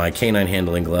my my canine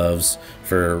handling gloves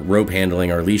for rope handling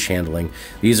or leash handling.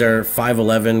 These are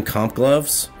 511 comp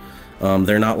gloves.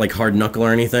 They're not like hard knuckle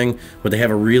or anything, but they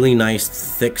have a really nice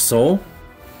thick sole.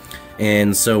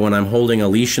 And so when I'm holding a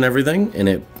leash and everything, and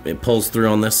it pulls through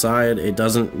on this side, it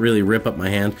doesn't really rip up my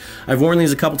hand. I've worn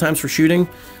these a couple times for shooting.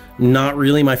 Not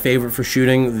really my favorite for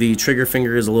shooting. The trigger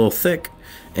finger is a little thick,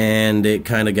 and it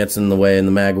kind of gets in the way in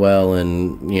the magwell,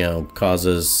 and you know,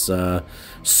 causes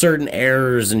certain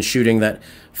errors in shooting that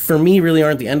for me really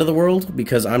aren't the end of the world,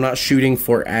 because I'm not shooting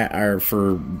for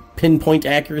pinpoint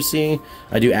accuracy.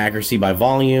 I do accuracy by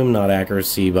volume, not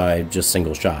accuracy by just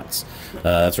single shots.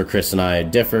 That's where Chris and I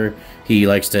differ. He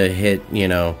likes to hit, you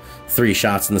know, 3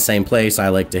 shots in the same place. I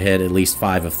like to hit at least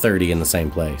 5 of 30 in the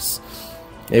same place.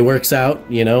 It works out,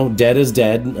 you know, dead is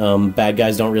dead. Bad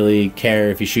guys don't really care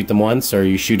if you shoot them once or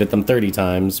you shoot at them 30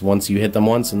 times. Once you hit them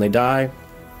once and they die,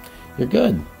 you're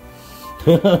good.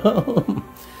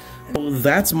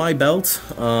 That's my belt.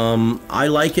 I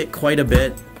like it quite a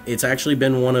bit. It's actually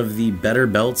been one of the better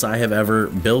belts I have ever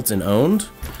built and owned.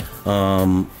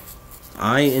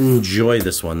 I enjoy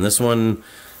this one. This one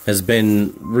has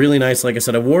been really nice. Like I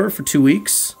said, I wore it for 2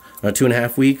 weeks,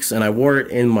 2.5 weeks, and I wore it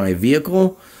in my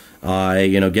vehicle.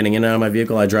 You know, getting in and out of my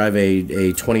vehicle, I drive a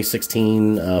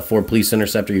 2016 Ford Police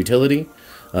Interceptor utility.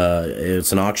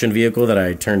 It's an auction vehicle that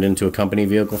I turned into a company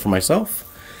vehicle for myself.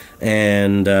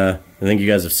 And I think you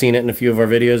guys have seen it in a few of our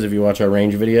videos if you watch our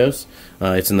range videos.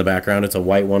 It's in the background. It's a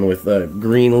white one with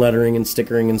green lettering and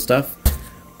stickering and stuff.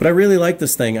 But I really like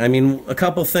this thing. I mean, a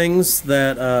couple things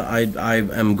that I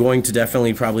am going to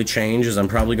definitely probably change is I'm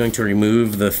probably going to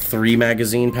remove the 3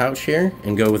 magazine pouch here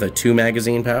and go with a 2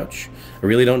 magazine pouch. I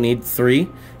really don't need 3,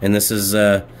 and this is,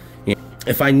 you know,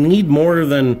 if I need more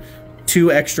than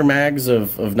 2 extra mags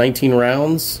of 19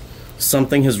 rounds,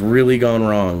 something has really gone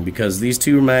wrong, because these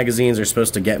 2 magazines are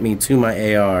supposed to get me to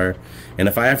my AR, and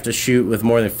if I have to shoot with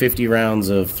more than 50 rounds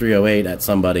of 308 at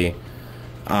somebody,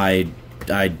 I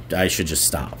should just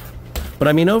stop. But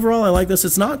I mean, overall, I like this.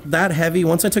 It's not that heavy.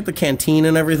 Once I took the canteen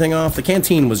and everything off, the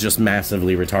canteen was just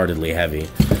massively, retardedly heavy.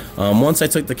 Once I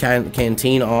took the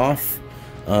canteen off,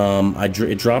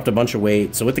 it dropped a bunch of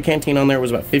weight. So with the canteen on there, it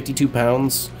was about 52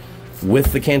 pounds.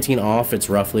 With the canteen off, it's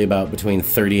roughly about between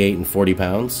 38 and 40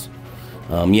 pounds.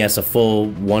 Yes, a full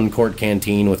 1-quart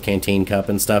canteen with canteen cup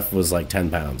and stuff was like 10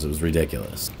 pounds. It was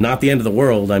ridiculous. Not the end of the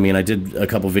world. I mean, I did a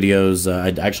couple videos. I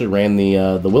actually ran the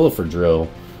Williford drill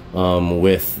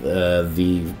with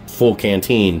the full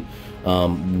canteen.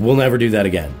 We'll never do that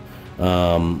again.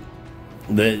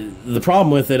 The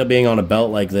problem with it being on a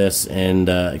belt like this, and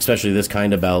especially this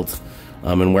kind of belt,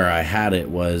 and where I had it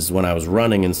was when I was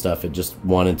running and stuff, it just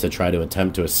wanted to try to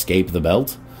attempt to escape the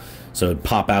belt. So it'd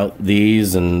pop out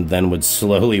these and then would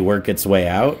slowly work its way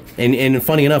out. And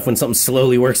funny enough, when something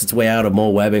slowly works its way out of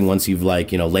mole webbing, once you've,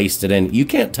 like, you know, laced it in, you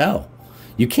can't tell.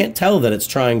 You can't tell that it's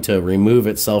trying to remove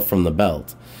itself from the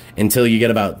belt until you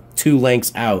get about 2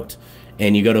 lengths out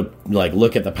and you go to, like,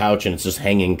 look at the pouch and it's just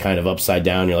hanging kind of upside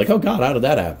down. You're like, oh God, how did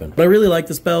that happen? But I really like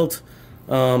this belt.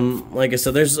 Like I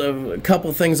said, there's a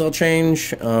couple things I'll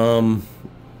change.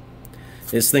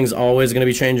 This thing's always going to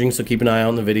be changing, so keep an eye out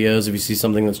in the videos. If you see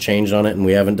something that's changed on it and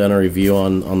we haven't done a review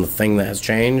on the thing that has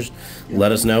changed,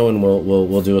 let us know, and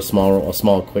we'll do a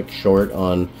small quick short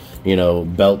on, you know,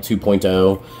 belt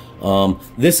 2.0.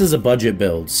 This is a budget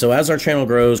build, so as our channel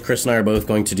grows, Chris and I are both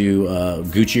going to do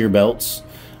Guccier belts.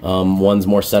 One's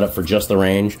more set up for just the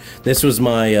range. This was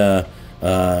my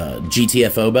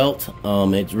GTFO belt.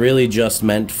 It's really just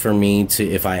meant for me to,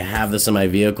 if I have this in my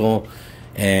vehicle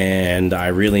and I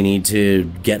really need to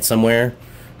get somewhere,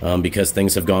 because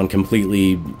things have gone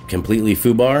completely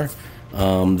foobar,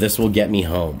 this will get me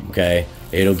home. Okay,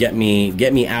 it'll get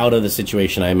me out of the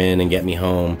situation I'm in and get me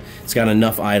home. It's got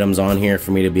enough items on here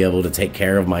for me to be able to take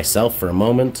care of myself for a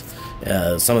moment.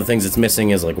 Some of the things it's missing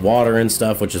is like water and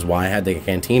stuff, which is why I had the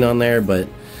canteen on there, but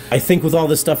I think with all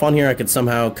this stuff on here, I could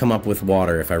somehow come up with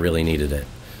water if I really needed it.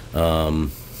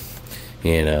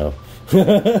 You know,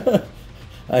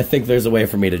 I think there's a way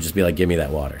for me to just be like, give me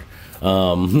that water.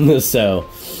 So,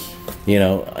 you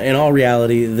know, in all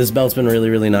reality, this belt's been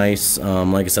really nice.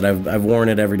 Like I said, I've worn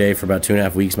it every day for about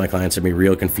 2.5 weeks. My clients have been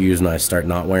real confused when I start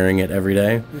not wearing it every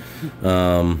day.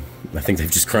 I think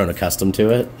they've just grown accustomed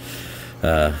to it.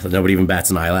 Nobody even bats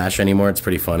an eyelash anymore. It's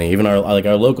pretty funny. Even our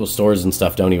local stores and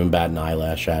stuff don't even bat an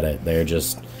eyelash at it. They're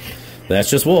just, that's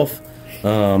just Wolf.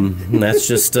 That's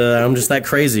just I'm just that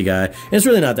crazy guy. And it's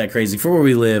really not that crazy for where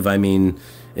we live. I mean,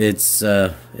 it's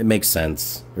it makes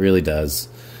sense. It really does.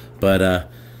 But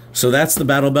so that's the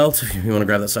battle belt. If you want to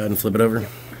grab that side and flip it over.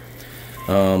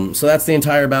 So that's the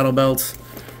entire battle belt.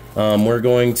 We're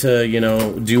going to, you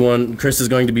know, do one. Chris is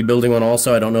going to be building one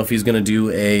also. I don't know if he's going to do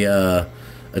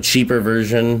a cheaper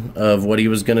version of what he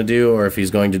was going to do, or if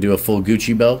he's going to do a full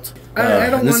Gucci belt.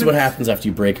 This is what happens after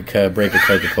you break a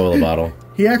Coca-Cola bottle.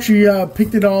 He actually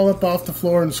picked it all up off the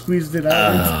floor and squeezed it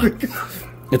out.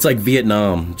 It's like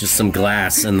Vietnam, just some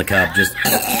glass in the cup. Just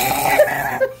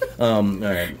all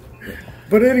right.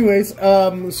 But anyways,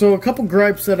 so a couple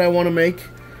gripes that I want to make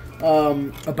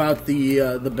about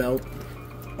the belt.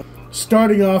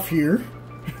 Starting off here,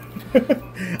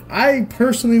 I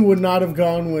personally would not have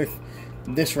gone with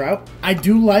this route. I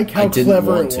do like how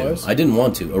clever it was. I didn't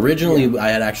want to. Originally, I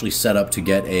had actually set up to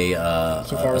get a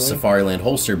Safariland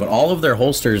holster, but all of their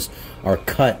holsters are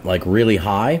cut like really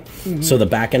high, so the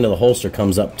back end of the holster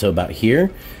comes up to about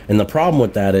here. And the problem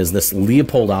with that is this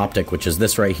Leopold optic, which is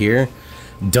this right here,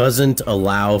 doesn't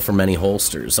allow for many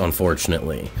holsters,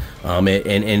 unfortunately.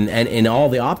 And all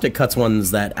the optic cuts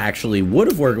ones that actually would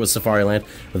have worked with Safariland,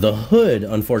 the hood,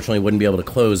 unfortunately, wouldn't be able to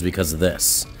close because of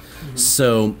this.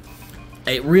 So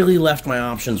it really left my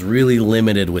options really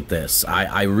limited with this.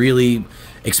 I really,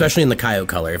 especially in the coyote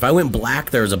color. If I went black,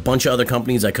 there's a bunch of other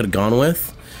companies I could have gone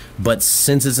with. But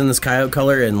since it's in this coyote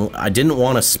color, and I didn't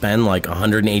want to spend like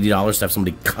 $180 to have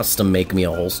somebody custom make me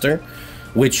a holster,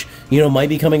 which, you know, might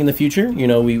be coming in the future. You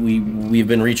know, we've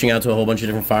been reaching out to a whole bunch of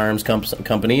different firearms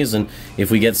companies, and if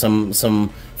we get some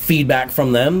feedback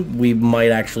from them, we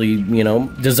might actually, you know,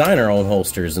 design our own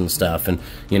holsters and stuff. And,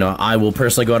 you know, I will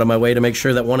personally go out of my way to make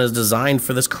sure that one is designed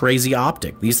for this crazy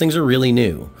optic. These things are really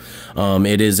new.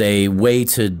 It is a way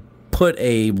to put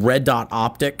a red dot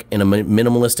optic in a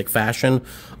minimalistic fashion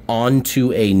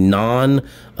onto a milled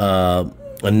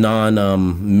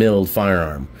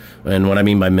firearm. And what I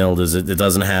mean by milled is it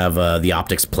doesn't have the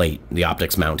optics plate, the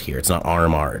optics mount here. It's not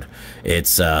armored.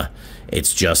 It's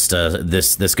just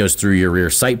this goes through your rear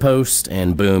sight post,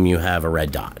 and boom, you have a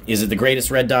red dot. Is it the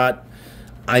greatest red dot?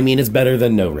 I mean, it's better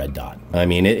than no red dot. I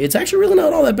mean, it's actually really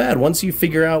not all that bad once you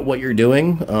figure out what you're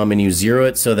doing, and you zero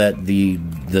it so that the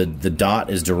dot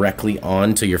is directly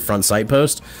onto your front sight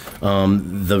post.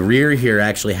 The rear here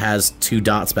actually has two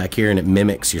dots back here, and it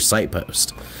mimics your sight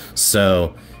post.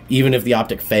 So even if the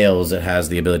optic fails, it has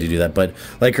the ability to do that. But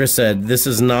like Chris said, this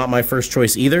is not my first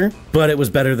choice either, but it was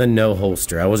better than no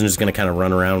holster. I wasn't just going to kind of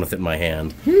run around with it in my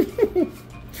hand.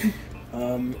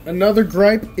 Another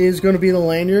gripe is going to be the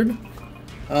lanyard.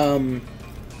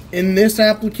 In this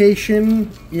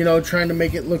application, you know, trying to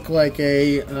make it look like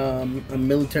a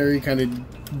military kind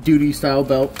of duty style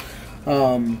belt,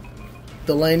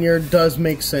 the lanyard does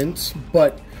make sense,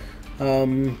 but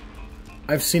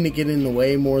I've seen it get in the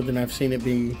way more than I've seen it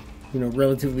be, you know,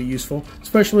 relatively useful,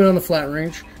 especially on the flat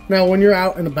range. Now, when you're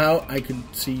out and about, I could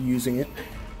see using it.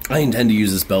 I intend to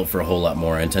use this belt for a whole lot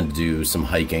more. I intend to do some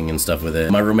hiking and stuff with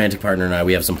it. My romantic partner and I,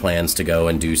 we have some plans to go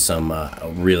and do some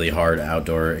really hard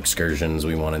outdoor excursions.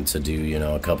 We wanted to do, you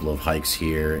know, a couple of hikes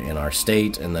here in our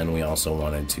state, and then we also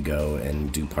wanted to go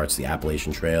and do parts of the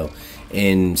Appalachian Trail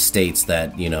in states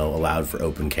that, you know, allowed for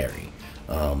open carry.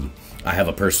 I have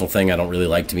a personal thing. I don't really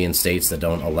like to be in states that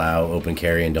don't allow open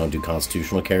carry and don't do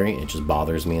constitutional carry. It just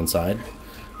bothers me inside.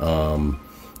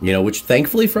 You know, which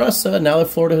thankfully for us, now that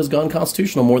Florida has gone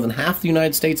constitutional, more than half the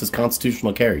United States is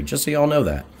constitutional carry, just so y'all know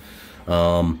that.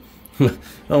 Oh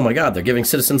my God, they're giving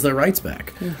citizens their rights back.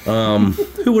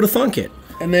 Who would have thunk it?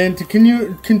 And then to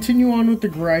continue on with the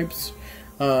gripes,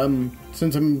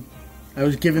 since I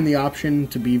was given the option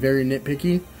to be very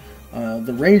nitpicky,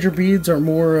 the Ranger beads are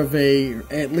more of a,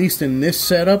 at least in this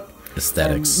setup,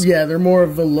 aesthetics. Yeah, they're more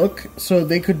of a look, so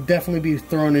they could definitely be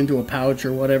thrown into a pouch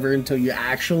or whatever until you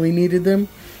actually needed them.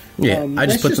 Yeah, I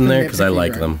just put them there because I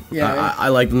like them. Yeah, I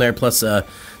like them there. Plus,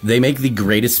 they make the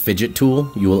greatest fidget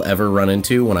tool you will ever run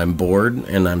into when I'm bored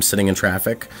and I'm sitting in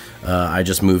traffic. I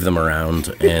just move them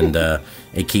around, and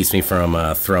it keeps me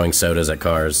from throwing sodas at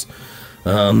cars.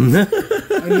 And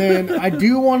then I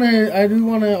do want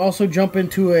to also jump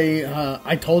into a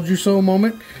I told you so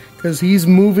moment, because he's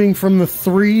moving from the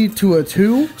 3 to a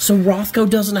 2. So Rothko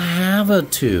doesn't have a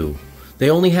 2. They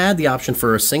only had the option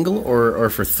for a single or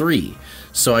for 3.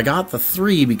 So I got the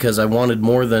 3 because I wanted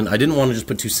more than, I didn't want to just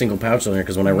put 2 single pouches on there,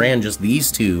 because when I ran just these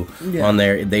 2 on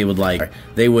there, they would like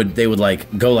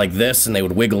go like this, and they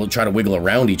would try to wiggle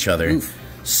around each other. Oof.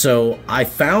 So I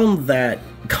found that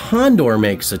Condor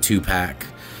makes a 2-pack,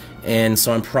 and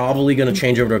so I'm probably going to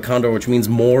change over to a Condor, which means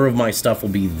more of my stuff will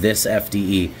be this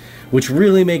FDE, which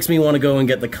really makes me want to go and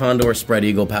get the Condor Spread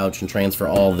Eagle pouch and transfer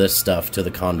all this stuff to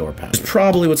the Condor pouch. It's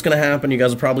probably what's going to happen. You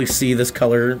guys will probably see this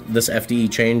color, this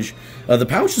FDE change. The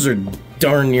pouches are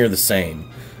darn near the same.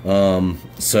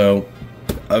 So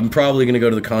I'm probably going to go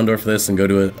to the Condor for this and go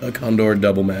to a Condor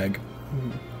double mag,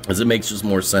 as it makes just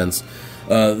more sense.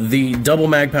 The double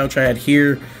mag pouch I had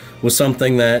here was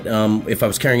something that, if I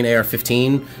was carrying an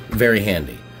AR-15, very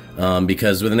handy.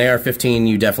 Because with an AR-15,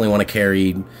 you definitely want to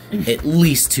carry at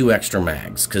least 2 extra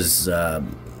mags, because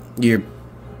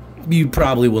you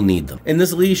probably will need them. And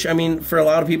this leash, I mean, for a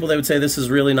lot of people, they would say this is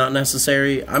really not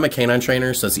necessary. I'm a canine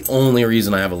trainer, so that's the only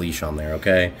reason I have a leash on there,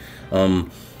 okay?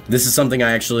 This is something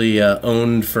I actually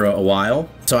owned for a while.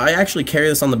 So I actually carry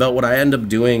this on the belt. What I end up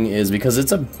doing is, because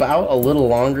it's about a little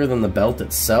longer than the belt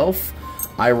itself,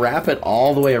 I wrap it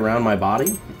all the way around my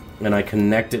body, and I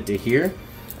connect it to here,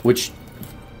 which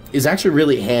is actually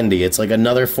really handy. It's like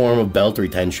another form of belt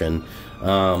retention.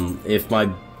 If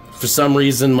for some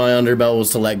reason my underbelt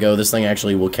was to let go, this thing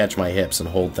actually will catch my hips and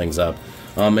hold things up.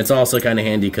 It's also kind of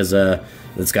handy because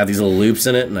it's got these little loops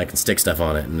in it, and I can stick stuff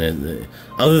on it. And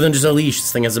other than just a leash,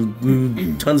 this thing has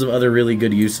tons of other really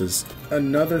good uses.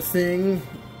 Another thing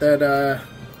that I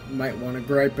might want to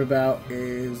gripe about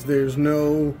is there's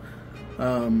no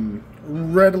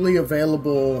readily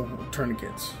available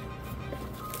tourniquets.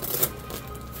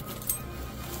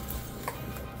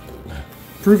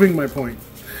 Proving my point.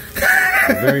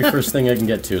 The very first thing I can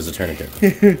get to is a tourniquet.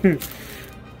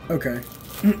 Okay.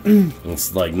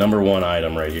 It's like #1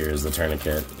 item right here is the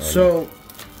tourniquet. So,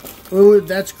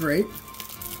 that's great.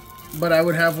 But I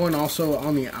would have one also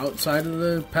on the outside of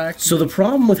the pack. So the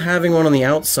problem with having one on the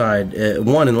outside,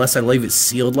 one, unless I leave it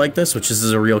sealed like this, which this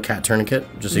is a real cat tourniquet,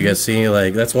 just so you guys see,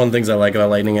 like, that's one of the things I like about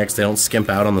Lightning X. They don't skimp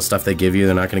out on the stuff they give you.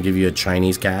 They're not going to give you a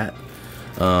Chinese cat.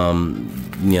 You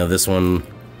know, this one,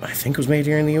 I think was made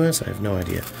here in the U.S. I have no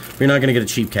idea. You're not going to get a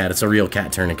cheap cat. It's a real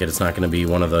cat tourniquet. It's not going to be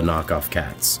one of the knockoff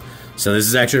cats. So this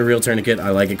is actually a real tourniquet. I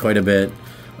like it quite a bit.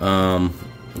 You know,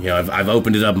 I've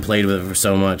opened it up and played with it for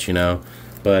so much, you know.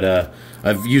 But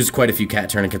I've used quite a few cat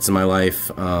tourniquets in my life.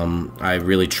 I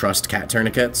really trust cat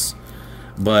tourniquets.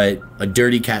 But a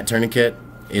dirty cat tourniquet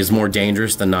is more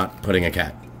dangerous than not putting a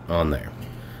cat on there.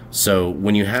 So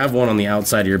when you have one on the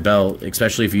outside of your belt,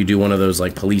 especially if you do one of those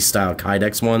like police-style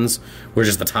Kydex ones, where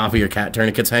just the top of your cat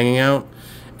tourniquet's hanging out,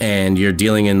 and you're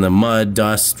dealing in the mud,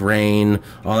 dust, rain,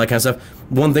 all that kind of stuff,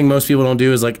 one thing most people don't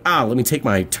do is like, let me take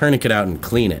my tourniquet out and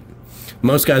clean it.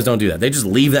 Most guys don't do that. They just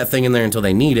leave that thing in there until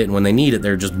they need it, and when they need it,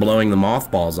 they're just blowing the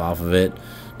mothballs off of it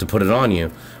to put it on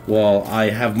you. Well,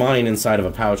 I have mine inside of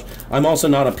a pouch. I'm also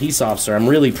not a peace officer. I'm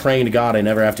really praying to God I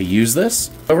never have to use this.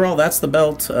 Overall, that's the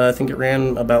belt. I think it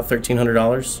ran about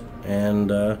 $1,300,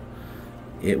 and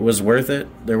it was worth it.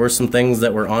 There were some things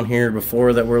that were on here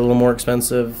before that were a little more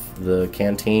expensive. The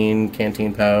canteen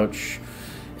pouch,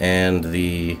 and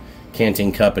the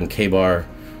canteen cup and K-bar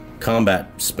combat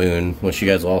spoon, which you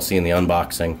guys will all see in the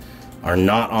unboxing, are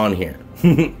not on here.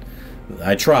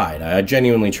 I tried. I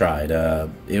genuinely tried.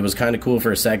 It was kind of cool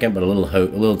for a second, but a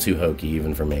little too hokey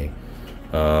even for me.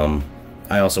 I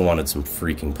also wanted some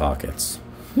freaking pockets.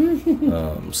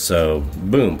 So,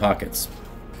 boom, pockets.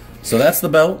 So that's the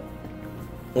belt.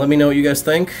 Let me know what you guys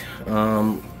think.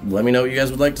 Let me know what you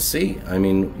guys would like to see. I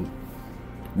mean,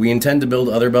 we intend to build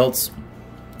other belts.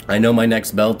 I know my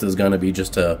next belt is going to be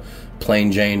just a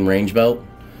plain Jane range belt.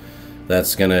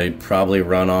 That's going to probably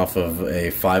run off of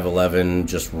a 511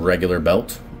 just regular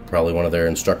belt. Probably one of their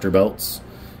instructor belts.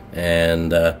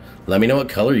 And let me know what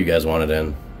color you guys want it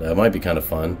in. That might be kind of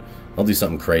fun. I'll do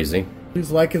something crazy.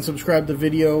 Please like and subscribe to the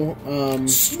video.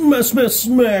 Smash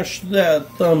that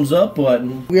thumbs up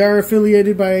button. We are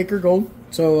affiliated by Acre Gold,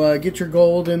 so get your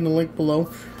gold in the link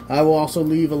below. I will also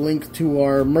leave a link to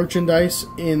our merchandise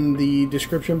in the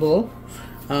description below,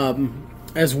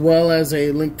 as well as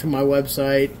a link to my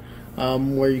website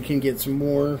where you can get some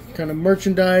more kind of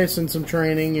merchandise and some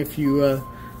training if you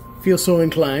feel so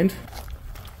inclined.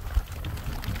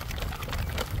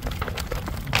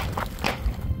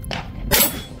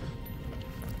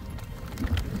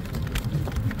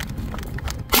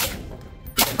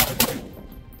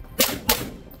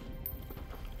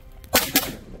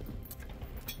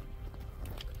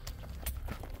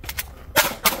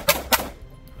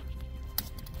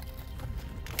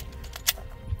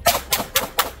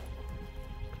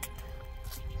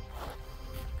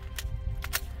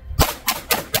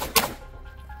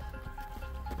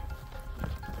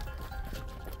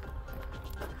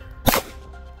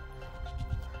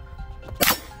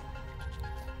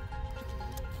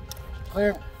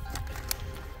 Clear.